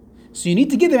shirt. So you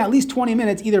need to give them at least 20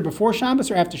 minutes either before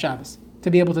Shabbos or after Shabbos to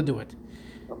be able to do it.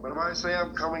 But if I say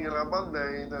I'm coming in on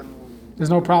Monday, then there's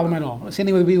no problem at all. Same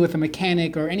thing would be with a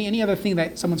mechanic or any other thing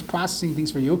that someone's processing things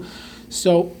for you.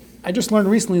 So I just learned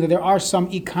recently that there are some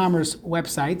e-commerce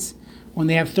websites when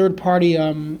they have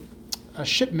third-party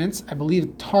shipments. I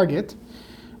believe Target.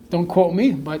 Don't quote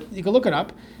me, but you can look it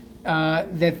up.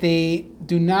 That they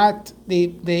do not.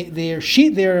 Their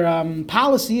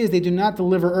policy is they do not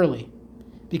deliver early,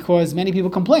 because many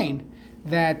people complain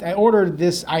that I ordered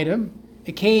this item.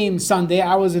 It came Sunday.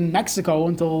 I was in Mexico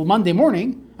until Monday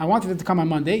morning. I wanted it to come on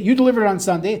Monday. You delivered it on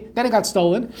Sunday. Then it got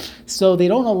stolen. So they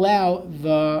don't allow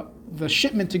the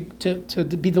shipment to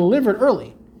be delivered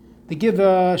early. They give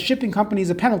shipping companies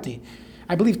a penalty.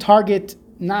 I believe Target,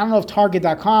 I don't know if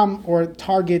Target.com or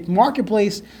Target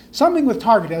Marketplace, something with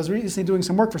Target. I was recently doing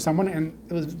some work for someone, and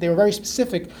they were very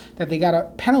specific that they got a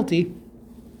penalty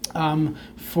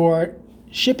for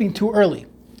shipping too early.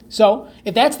 So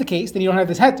if that's the case, then you don't have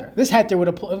this heter. This heter would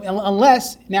apply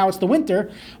unless now it's the winter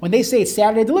when they say it's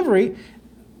Saturday delivery.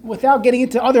 Without getting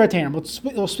into other heterim,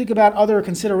 we'll speak about other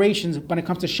considerations when it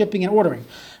comes to shipping and ordering.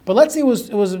 But let's say it was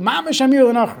mamish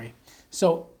Amira Lakum.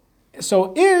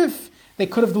 So if they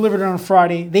could have delivered it on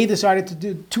Friday, they decided to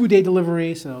do 2-day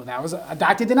delivery. So that was a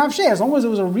date de nafshe. As long as it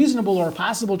was a reasonable or a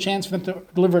possible chance for them to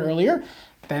deliver it earlier,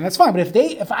 then that's fine. But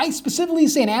if I specifically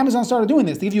say, and Amazon started doing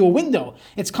this, they give you a window.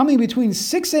 It's coming between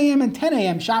 6 a.m. and 10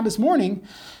 a.m. Shabbos morning.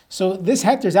 So this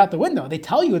heter is out the window. They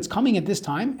tell you it's coming at this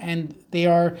time, and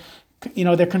they're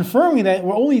confirming that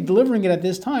we're only delivering it at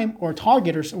this time, or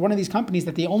Target or one of these companies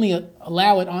that they only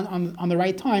allow it on the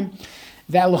right time.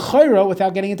 That l'chayra,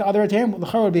 without getting into other heterim,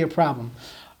 l'chayra would be a problem.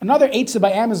 Another eitzah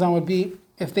by Amazon would be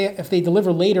if they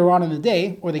deliver later on in the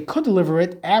day, or they could deliver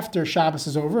it after Shabbos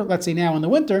is over. Let's say now in the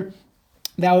winter.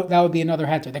 That would be another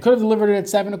heter. They could have delivered it at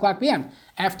 7 o'clock p.m.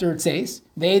 after it says.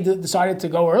 They decided to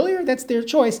go earlier. That's their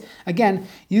choice. Again,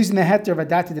 using the heter of a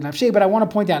date de nafshe. But I want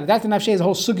to point out, a date de nafshe is a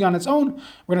whole sugi on its own.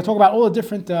 We're going to talk about all the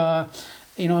different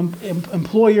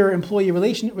employer-employee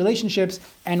relationships.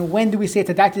 And when do we say it's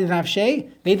a date de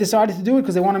nafshe? They decided to do it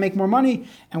because they want to make more money.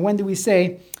 And when do we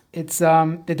say it's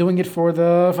they're doing it for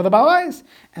the balais?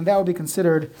 And that would be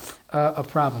considered a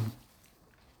problem.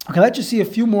 Okay, let's just see a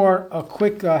few more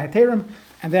quick heterim,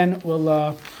 and then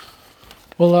we'll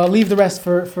leave the rest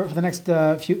for the next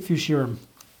few shiurim.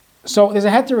 So there's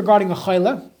a heter regarding a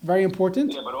chayla, very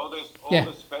important. Yeah, but all this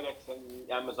FedEx and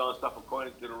Amazon stuff,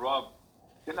 according to the Rav,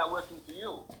 they're not working for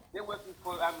you. They're working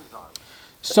for Amazon.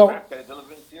 So the fact that they're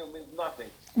delivering to you means nothing.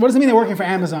 What does it mean they're working for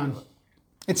Amazon?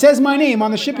 It says my name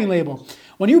on the shipping label.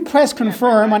 When you press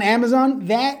confirm on Amazon,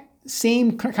 that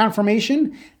same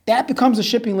confirmation, that becomes a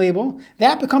shipping label.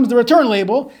 That becomes the return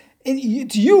label.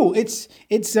 It's you.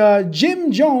 It's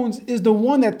Jim Jones is the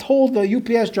one that told the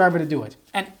UPS driver to do it.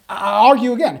 And I'll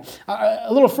argue again,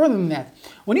 a little further than that.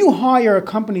 When you hire a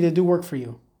company to do work for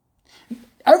you,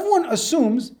 everyone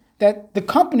assumes that the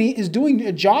company is doing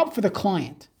a job for the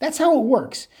client. That's how it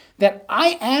works. That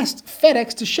I asked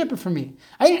FedEx to ship it for me.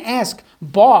 I didn't ask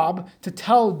Bob to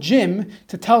tell Jim,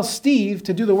 to tell Steve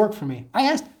to do the work for me. I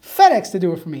asked FedEx to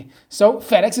do it for me. So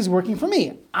FedEx is working for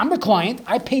me. I'm the client.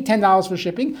 I pay $10 for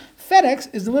shipping.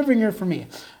 FedEx is delivering it for me.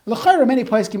 Many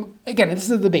places, again, this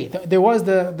is a debate. There was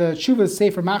the Shuvah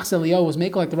Sefer Machzeh Eliyahu was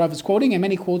making, like the Rav is quoting, and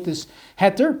many quote this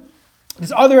heter.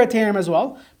 There's other heterim as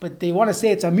well, but they want to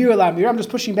say it's Amira Lakum. I'm just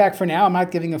pushing back for now. I'm not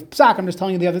giving a psak. I'm just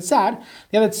telling you the other side.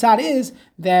 The other side is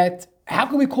that how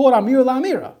can we call it Amira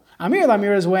Lamira? Amira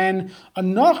Lamira is when a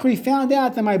Nachri found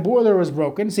out that my boiler was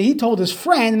broken, so he told his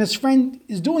friend, and his friend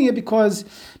is doing it because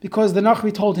the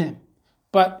Nachri told him.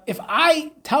 But if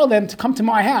I tell them to come to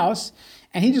my house,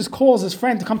 and he just calls his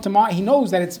friend to come to my, he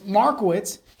knows that it's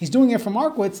Markowitz, he's doing it for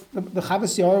Markowitz, the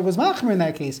Chavas Yair was Machmer in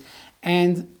that case.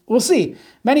 And we'll see.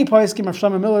 Many poskim of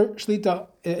Shlomo Miller Shlita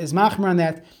is Machmer on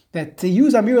that to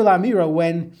use Amira Lamira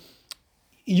when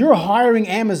you're hiring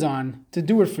Amazon to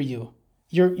do it for you.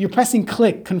 You're pressing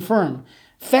click, confirm.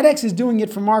 FedEx is doing it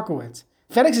for Markowitz.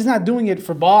 FedEx is not doing it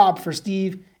for Bob, for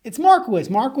Steve. It's Markowitz.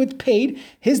 Markowitz paid.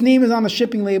 His name is on the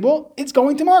shipping label. It's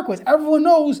going to Markowitz. Everyone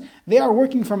knows they are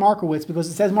working for Markowitz because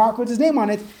it says Markowitz's name on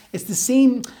it. It's the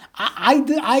same.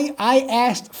 I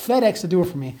asked FedEx to do it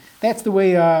for me. That's the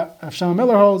way Shlomo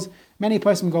Miller holds. Many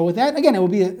places go with that. Again, it will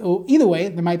be either way.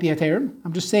 There might be a terim.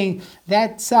 I'm just saying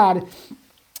that side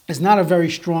is not a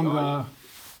very strong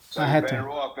so you're better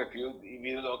off if you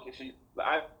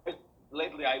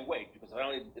lately I wait because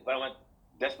if I don't want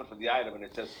desperate for the item and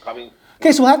it says coming.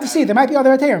 Okay, so we'll have to see. There might be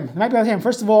other heterim.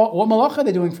 First of all, what malacha are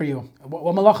they doing for you?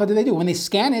 What malacha do they do? When they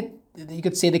scan it, you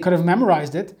could say they could have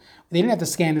memorized it. They didn't have to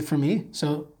scan it for me.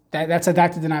 So that's a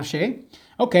data denavshe.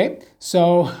 Okay,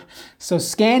 so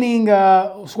scanning,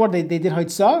 what they did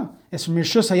Haitzah, is from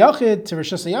Rishus HaYachid to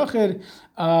Rishus HaYachid,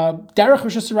 Derech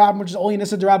Rishus HaRabbanon, which is only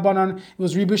Nisa D'Rabbanan, it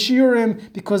was Riba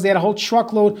Shiurim, because they had a whole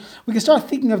truckload. We can start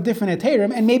thinking of different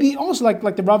heterim, and maybe also like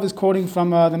the Rav is quoting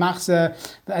from the Machzeh,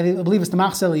 I believe it's the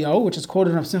Machzeh Eliyahu, which is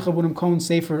quoted from Simcha Bunim Cohen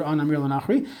Sefer on Amir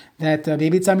Lanachri, that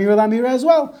maybe it's Amir Lamira as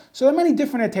well. So there are many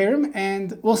different heterim,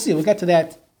 and we'll see, we'll get to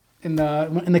that.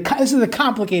 This is the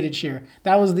complicated shir.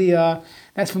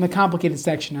 That's from the complicated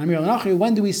section. Amir Lanachri,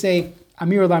 when do we say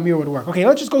Amir Lamir would work? Okay,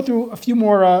 let's just go through a few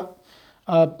more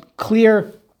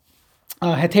clear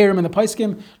heterim in the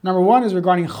Paiskim. Number one is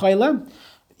regarding chayla.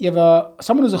 You have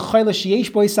someone who's a chayla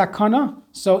sheyesh boy sakana.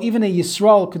 So even a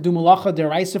Yisrael could do malacha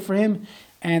deraisa for him,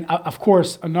 and of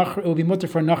course it will be mutter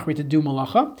for a nachri to do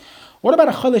malacha. What about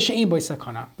a chayla she'ein boy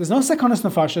sakana? There's no sakanas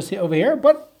nefashos over here,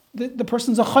 but the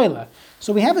person's a chayla.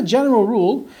 So we have a general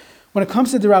rule when it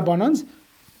comes to the Rabbanans.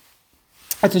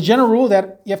 It's a general rule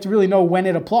that you have to really know when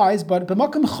it applies, but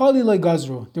b'makam chali lo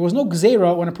gazru. There was no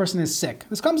gzeira when a person is sick.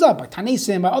 This comes up by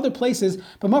Tanesim, by other places,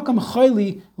 b'makam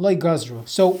chali lo gazru.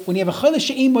 So when you have a chayla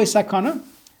she'im boy sakana,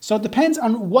 so it depends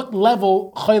on what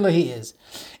level chayla he is.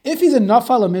 If he's a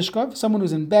nafal mishkav, someone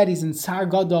who's in bed, he's in tsar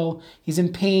gadol, he's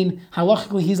in pain,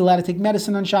 halachically he's allowed to take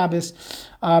medicine on Shabbos,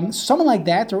 someone like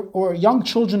that, or young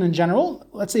children in general,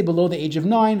 let's say below the age of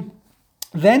 9,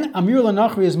 then Amir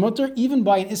Lanachri is mutter even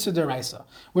by an Issa Deraisa,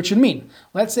 which would mean,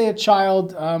 let's say a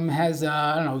child has,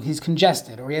 he's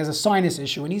congested or he has a sinus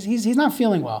issue and he's not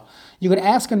feeling well. You could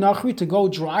ask a Nachri to go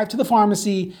drive to the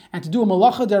pharmacy and to do a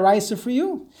Malacha Deraisa for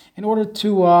you in order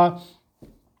to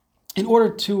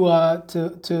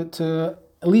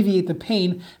alleviate the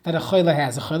pain that a chayla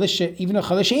has. Even a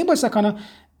chayla she'ein bo sakana,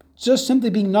 just simply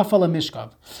being nafal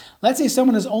mishkav. Let's say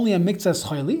someone is only a miktzas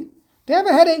chayli, they have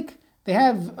a headache. They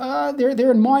have they're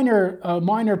in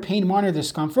minor pain, minor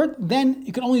discomfort. Then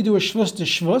you can only do a shvus to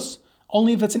shvus,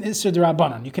 only if it's an isser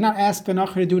d'Rabbanan. You cannot ask the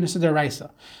nachri to do an isser d'Oraisa.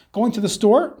 Going to the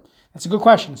store, that's a good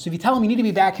question. So if you tell him you need to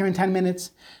be back here in 10 minutes,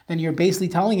 then you're basically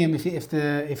telling him if he has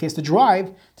to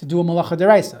drive to do a malacha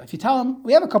d'Oraisa. If you tell him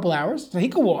we have a couple hours, so he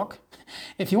can walk.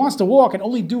 If he wants to walk and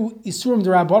only do isurim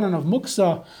d'Rabbanan of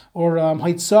muksa or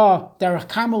haitzah derech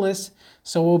kamalis,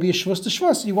 so it will be a shvus to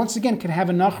shvus. You once again can have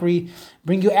a nachri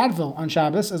bring you Advil on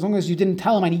Shabbos, as long as you didn't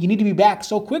tell him you need to be back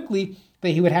so quickly that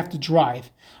he would have to drive.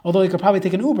 Although he could probably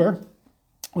take an Uber,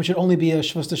 which would only be a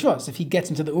shvus to shvus. If he gets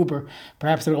into the Uber,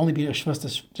 perhaps there would only be a shvus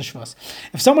to shvus.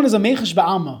 If someone is a mechesh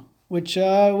ba'alma, which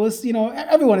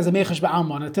everyone is a mechesh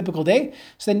ba'alma on a typical day,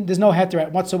 so then there's no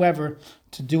heter whatsoever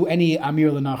to do any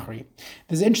amir l'nachri.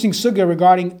 There's an interesting sugya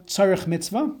regarding tzarich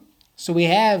mitzvah. So we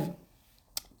have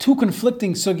two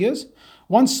conflicting sugyas.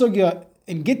 One sugya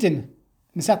in Gittin,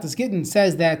 Mesachtas Gittin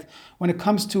says that when it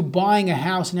comes to buying a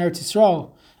house in Eretz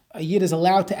Yisrael, a Yid is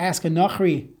allowed to ask a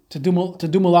Nachri to do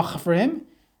malacha for him.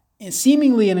 And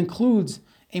seemingly it includes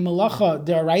a malacha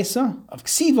deraisa, of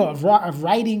ksiva, of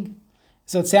writing.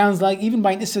 So it sounds like even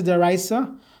by an issa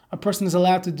deraisa, a person is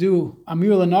allowed to do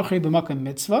Amira Lakum b'makam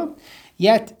mitzvah.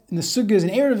 Yet in the sugyas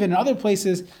and Erevin and other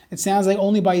places, it sounds like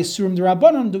only by Yisurim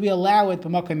D'Rabbanan do we allow it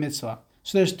b'makam mitzvah.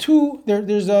 So there's two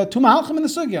mahalchim in the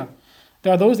sugya.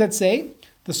 There are those that say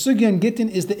the sugya in Gittin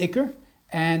is the ikr,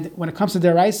 and when it comes to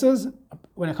deraisas,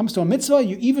 when it comes to a mitzvah,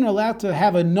 you're even allowed to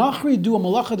have a nachri do a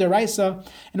malacha deraisa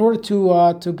in order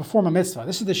to perform a mitzvah.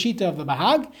 This is the shita of the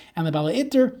Bahag and the Bala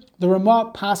Itter. The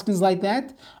Ramah paskins like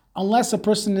that, unless a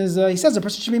person is, he says a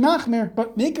person should be machmir,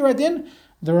 but Meikar Adin,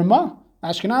 the Ramah,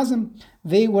 Ashkenazim,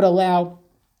 they would allow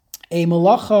a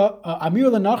malacha, amir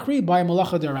l'nachri by a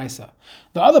malacha deraisa.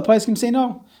 The other place can say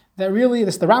no, that really,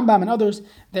 this is the Rambam and others,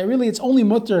 that really it's only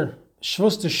mutter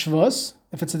shvus to shvus,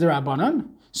 if it's a derabanan.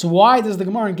 So why does the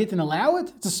Gemara in Gittin allow it?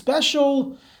 It's a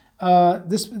special,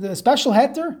 the special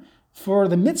heter for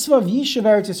the mitzvah of Yishuv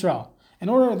Eretz Yisrael. In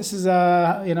order, this is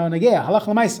Nageya, halach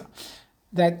l'maisa,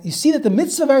 that you see that the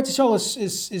mitzvah of Eretz Yisrael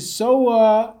is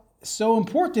so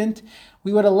important.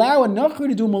 We would allow a nachri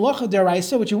to do malacha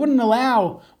deraisa, which you wouldn't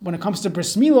allow when it comes to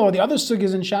bris milah or the other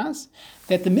sugyas in Shas.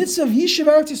 That the mitzvah of Yishuv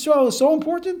Eretz Yisrael is so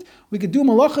important, we could do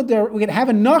malacha. We could have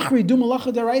a nachri do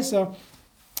malacha deraisa.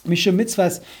 Mishum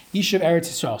mitzvahs Yishuv Eretz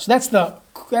Yisrael. So that's the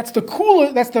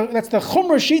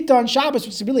chumra shita on Shabbos,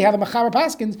 which is really how the Machaber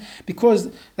paskins, because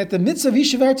that the mitzvah of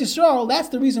Yishuv Eretz Yisrael, that's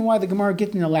the reason why the Gemara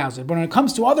Gittin allows it. But when it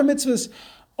comes to other mitzvahs,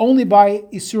 only by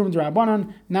Isurim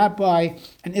D'Rabbanan, not by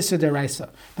an Issa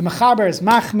D'Raisa. The Machaber is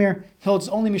Machmir, holds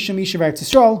only Mishum Yishuv Eretz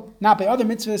Yisrael, not by other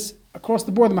mitzvahs. Across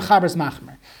the board, the Machaber is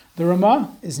Machmir. The Ramah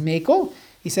is Mekel.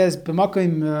 He says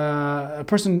a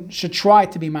person should try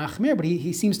to be machmir, but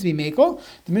he seems to be mekel.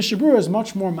 The Mishnah Berurah is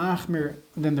much more machmir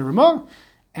than the Ramah,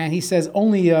 and he says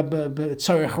only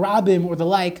tzarech rabim or the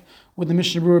like would the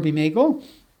Mishnah Berurah be mekel.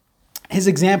 His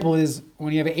example is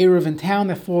when you have an eruv in town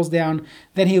that falls down,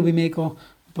 then he'll be mekel.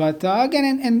 But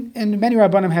again, and many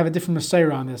Rabbanim have a different Messiah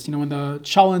on this. When the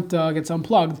chalent gets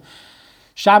unplugged,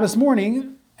 Shabbos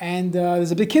morning, and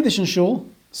there's a big kiddush in shul.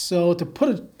 So to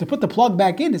put the plug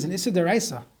back in is an issa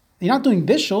deraisa. You're not doing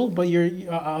bishul, but you're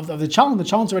of the chalent. The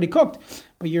chalent's already cooked,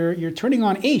 but you're turning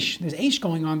on aish. There's aish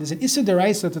going on. There's an issa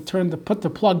deraisa to put the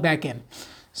plug back in.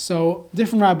 So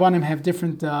different rabbanim have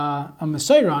different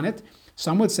messiah on it.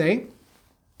 Some would say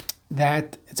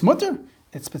that it's mutter.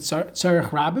 It's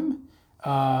tzarech rabim.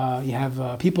 You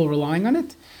have people relying on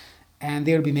it, and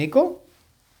they would be mekel.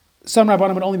 Some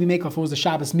rabbanim would only be mekel if it was a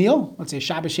Shabbos meal. Let's say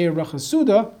Shabbos sheir brachas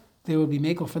suda. They would be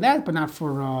mekel for that, but not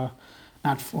for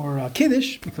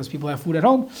kiddush, because people have food at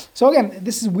home. So again,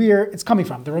 this is where it's coming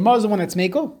from. The Ramah is the one that's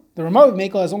mekel. The Ramah is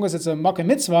mekel as long as it's a makkah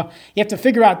mitzvah. You have to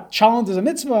figure out chalent is a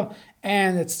mitzvah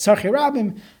and it's tzarchei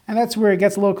rabim, and that's where it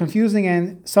gets a little confusing.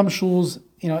 And some shuls,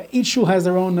 each shul has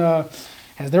their own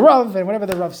has their rav, and whatever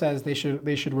the rav says, they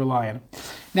should rely on.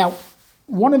 Now,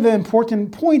 one of the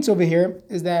important points over here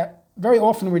is that very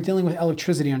often we're dealing with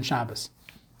electricity on Shabbos,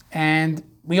 and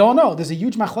we all know there's a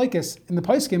huge machlekes in the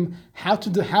poskim how to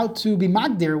be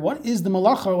magdir. What is the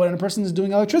malacha when a person is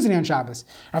doing electricity on Shabbos?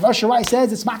 Rav Asher Rai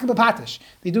says it's makah b'patish.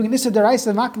 They're doing this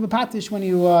deraisa makah b'patish when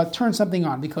you turn something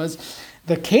on, because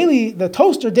the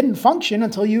toaster didn't function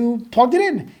until you plugged it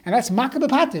in, and that's makah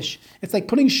b'patish. It's like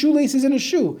putting shoelaces in a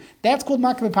shoe. That's called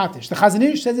makah b'patish. The Chazon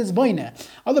Ish says it's boine.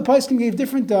 Other poskim gave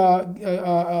different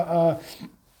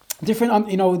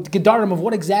gedarim of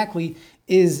what exactly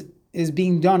is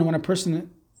being done when a person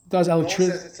does electricity.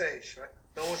 No one says it's aish, right?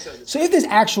 No one says it's So if there's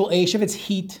actual aish, if it's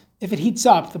heat, if it heats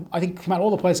up, I think come out all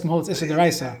the places can hold it's issa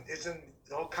deraisa. Isn't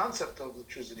the whole concept of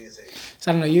electricity is aish?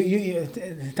 So I don't know.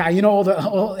 You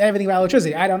know everything about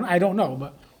electricity. I don't know,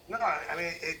 but No, I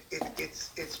mean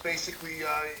it's basically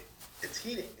it's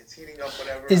heating. It's heating up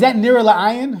whatever. is that nearer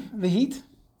la'ayin, the heat?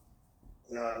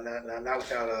 No, not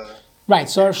without a. Right.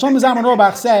 So Shlomo Zalman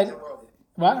Auerbach said,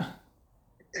 what?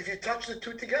 If you touch the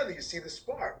two together, you see the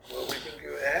spark. What do you think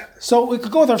happens? So we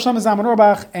could go with Rav Shlomo Zalman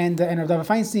Auerbach and Rav David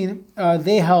Feinstein.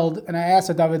 They held, and I asked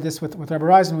Rav David this with Rabbi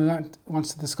Reisen.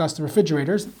 Wants to discuss the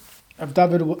refrigerators. Rav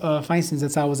David Feinstein,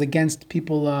 that's how I was against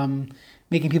people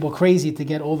making people crazy to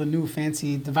get all the new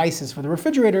fancy devices for the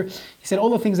refrigerator. He said all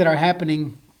the things that are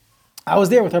happening. I was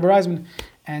there with Rabbi Reisen,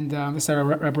 and this is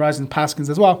Rabbi Reisen Paskins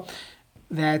as well.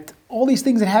 That all these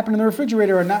things that happen in the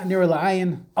refrigerator are not near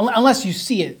la'ayin, unless you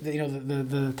see it.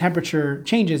 The temperature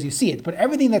changes, you see it. But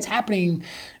everything that's happening,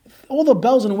 all the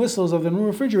bells and whistles of the new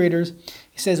refrigerators,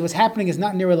 he says what's happening is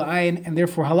not nira la'ayin, and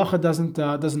therefore halacha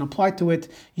doesn't apply to it.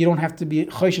 You don't have to be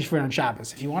choishish for it on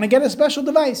Shabbos. If you want to get a special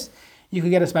device, you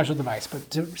could get a special device. But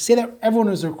to say that everyone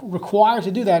is required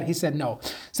to do that, he said no.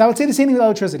 So I would say the same thing with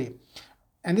electricity.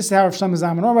 And this is how Shlomo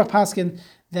Zalman Auerbach paskin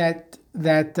that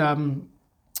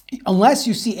unless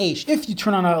you see Aish, if you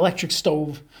turn on an electric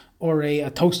stove or a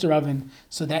toaster oven,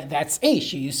 so that's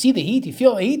Aish. You see the heat, you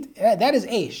feel the heat, that is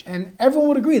Aish. And everyone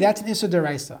would agree that's an Issur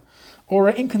Deraisa, or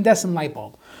an incandescent light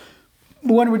bulb.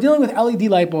 But when we're dealing with LED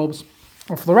light bulbs,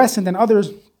 or fluorescent and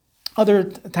other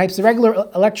types of regular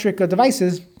electronic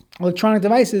devices,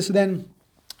 so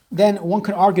then one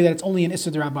could argue that it's only an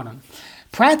Issur D'Rabbanan.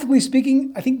 Practically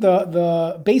speaking, I think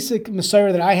the basic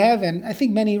Messiah that I have, and I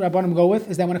think many Rabbanim go with,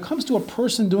 is that when it comes to a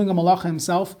person doing a malacha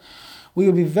himself, we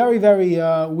would be very, very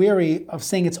wary of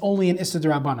saying it's only an Issur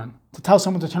D'Rabbanan, to tell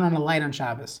someone to turn on a light on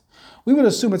Shabbos. We would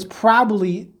assume it's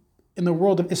probably in the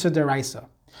world of Issur D'Oraisa.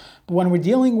 But when we're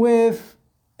dealing with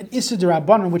an Issur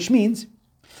D'Rabbanan, which means,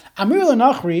 Amira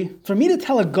Lakum, for me to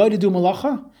tell a guy to do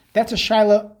malacha, that's a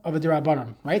shaila of a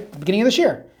D'Rabbanan, right? At the beginning of the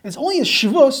shir. It's only a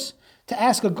shvus to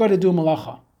ask a guy to do a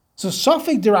malacha. So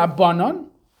Safek D'Rabbanan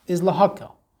is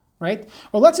lahakal, right?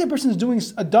 Or let's say a person is doing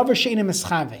a davar she'eino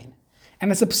mischavein,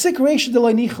 and it's a psik reisha de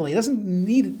lo nichli. It doesn't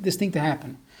need this thing to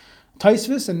happen.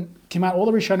 Taisvis and Kemat, all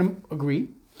the Rishonim agree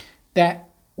that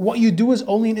what you do is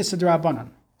only an Issur D'Rabbanan.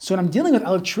 So when I'm dealing with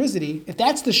electricity, if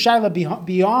that's the shaila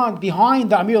behind the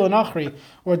Amira Lakum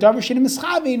or davar she'eino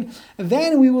mischavein,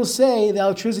 then we will say the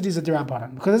electricity is a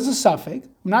D'Rabbanan, because it's a suffix.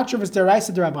 I'm not sure if it's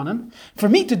D'Oraisa D'Rabbanan. For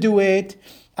me to do it,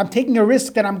 I'm taking a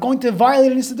risk that I'm going to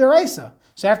violate an Issur D'Oraisa.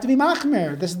 So I have to be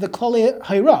machmer. This is the klali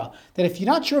hayra, that if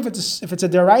you're not sure if it's a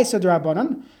D'Oraisa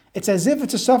D'Rabbanan, it's as if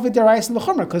it's a suffix D'Oraisa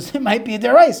l'chumra, because it might be a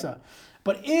D'Oraisa.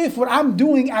 But if what I'm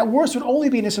doing at worst would only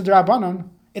be an Issur D'Rabbanan,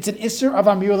 it's an Issur of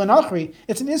Amira Lakum,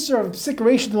 it's an Issur of Psik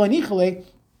de lo nichli,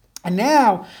 and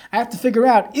now I have to figure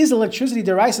out, is electricity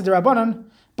D'Oraisa D'Rabbanan?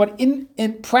 But in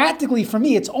practically for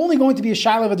me, it's only going to be a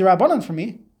shaila of a D'Rabbanan for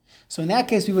me. So in that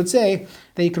case, we would say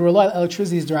that you could rely on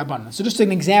electricity as D'Rabbanan. So just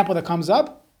an example that comes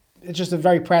up, it's just a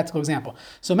very practical example.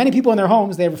 So many people in their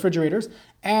homes, they have refrigerators,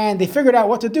 and they figured out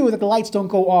what to do that the lights don't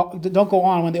go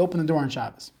on when they open the door on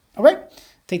Shabbos. All right?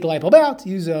 Take the light bulb out,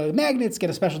 use magnets, get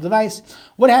a special device.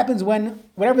 What happens when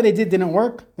whatever they did didn't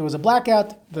work? There was a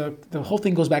blackout, the whole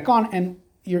thing goes back on, and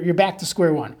you're back to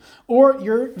square one. Or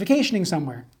you're vacationing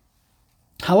somewhere.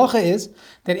 Halacha is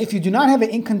that if you do not have an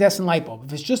incandescent light bulb,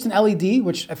 if it's just an LED,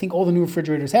 which I think all the new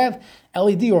refrigerators have,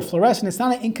 LED or fluorescent, it's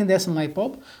not an incandescent light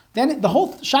bulb, then the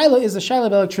whole shaila is a shaila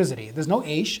of electricity. There's no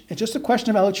aish, it's just a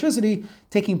question of electricity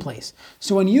taking place.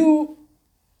 So when you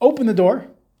open the door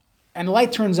and the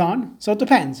light turns on, so it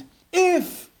depends.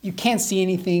 If you can't see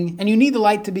anything and you need the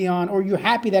light to be on, or you're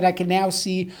happy that I can now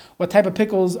see what type of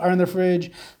pickles are in the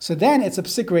fridge, so then it's a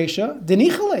psik reisha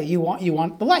denichale. You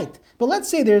want the light. But let's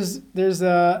say there's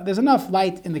enough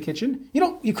light in the kitchen.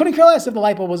 You couldn't care less if the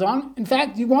light bulb was on. In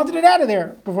fact, you wanted it out of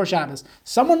there before Shabbos.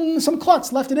 Some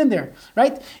klutz left it in there,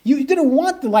 right? You didn't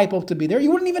want the light bulb to be there. You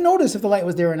wouldn't even notice if the light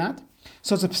was there or not.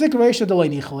 So it's a psik reisha de lo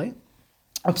nichale.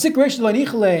 A psik reisha de lo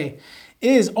nichale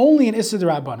is only an Issur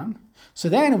D'Rabbanan. So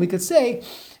then we could say,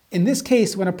 in this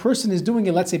case, when a person is doing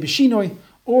it, let's say b'shinoi,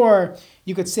 or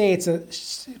you could say it's a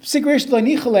psik reisha de lo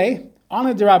nichale on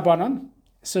a D'Rabbanan.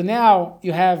 So now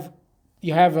you have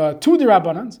two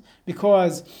D'Rabbanans,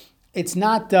 because it's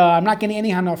not I'm not getting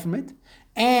any hana from it,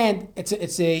 and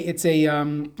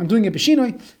I'm doing it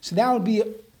b'shinoi. So that would be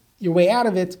your way out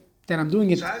of it. That I'm doing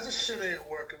it. So how does the shinoi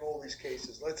work in all these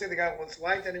cases? Let's say the guy wants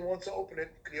light and he wants to open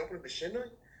it. Can he open it b'shinoi?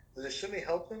 Does the shinoi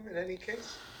help him in any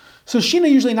case? So Shina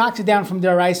usually knocks it down from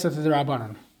D'Oraisa to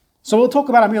D'Rabbanan. So we'll talk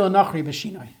about Amira Lakum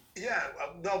b'shinoi. Yeah,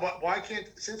 no, but why can't,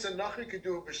 since a nachri could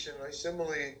do it b'shinoi,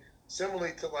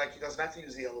 similarly to like he doesn't have to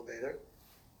use the elevator,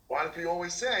 why don't we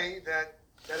always say that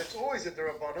it's always a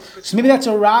D'Rabbanan? So maybe that's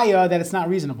a raya that it's not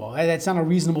reasonable. That's not a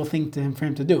reasonable thing for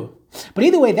him to do. But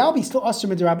either way, that would be still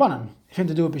Asr D'Rabbanan for him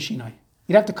to do it b'shinoi.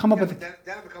 You'd have to come up with. Then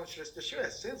it becomes shvis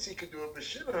b'shvis. Since he could do it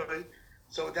b'shinoi,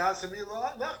 so that's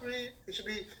Amira Lakum. It should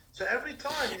be so every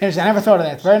time. I never thought of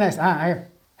that. Very nice. I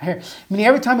hear. Meaning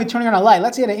every time he's turning on a light,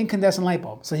 let's say he had an incandescent light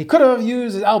bulb, so he could have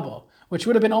used his elbow, which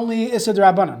would have been only Issur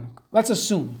D'Rabbanan. Let's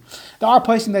assume. There are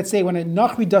places that say when a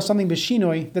Nachri does something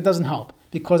b'shinoi, that doesn't help,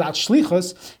 because at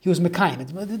Shlichus, he was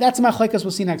Mekayim. That's a Machlekes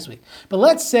we'll see next week. But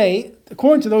let's say,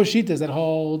 according to those Shitas that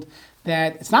hold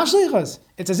that it's not Shlichus,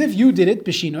 it's as if you did it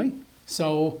b'shinoi,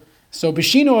 so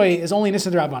b'shinoi is only an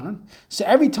Issur D'Rabbanan. So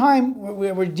every time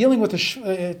we're dealing with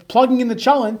plugging in the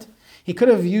chalent, he could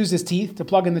have used his teeth to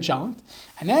plug in the chalent.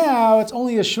 And now it's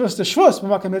only a shvus to shvus,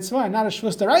 b'makam mitzvah, and not a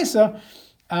shvus to raisa.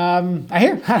 I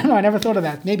don't know, I never thought of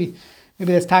that. Maybe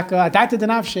maybe that's taka adata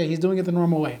denafshe. He's doing it the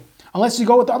normal way. Unless you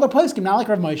go with the other poskim, not like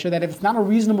Rav Moshe, that if it's not a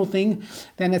reasonable thing,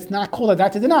 then it's not called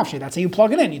adata denafshe. That's how you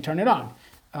plug it in, you turn it on.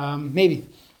 Maybe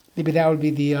that would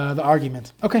be the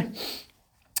argument. Okay.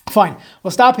 Fine.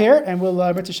 We'll stop here and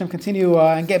we'll continue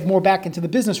and get more back into the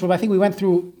business room. I think we went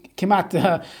through Kimat,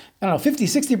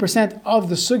 50-60% of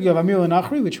the sugya of Amira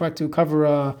Lakum, we tried to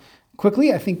cover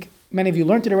quickly. I think many of you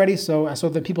learned it already, so I saw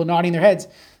the people nodding their heads.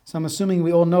 So I'm assuming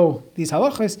we all know these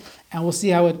halachas, and we'll see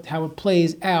how it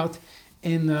plays out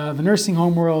in the nursing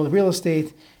home world, real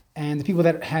estate, and the people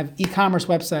that have e-commerce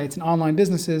websites and online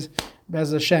businesses,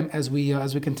 Bez Hashem, as we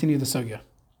continue the sugya.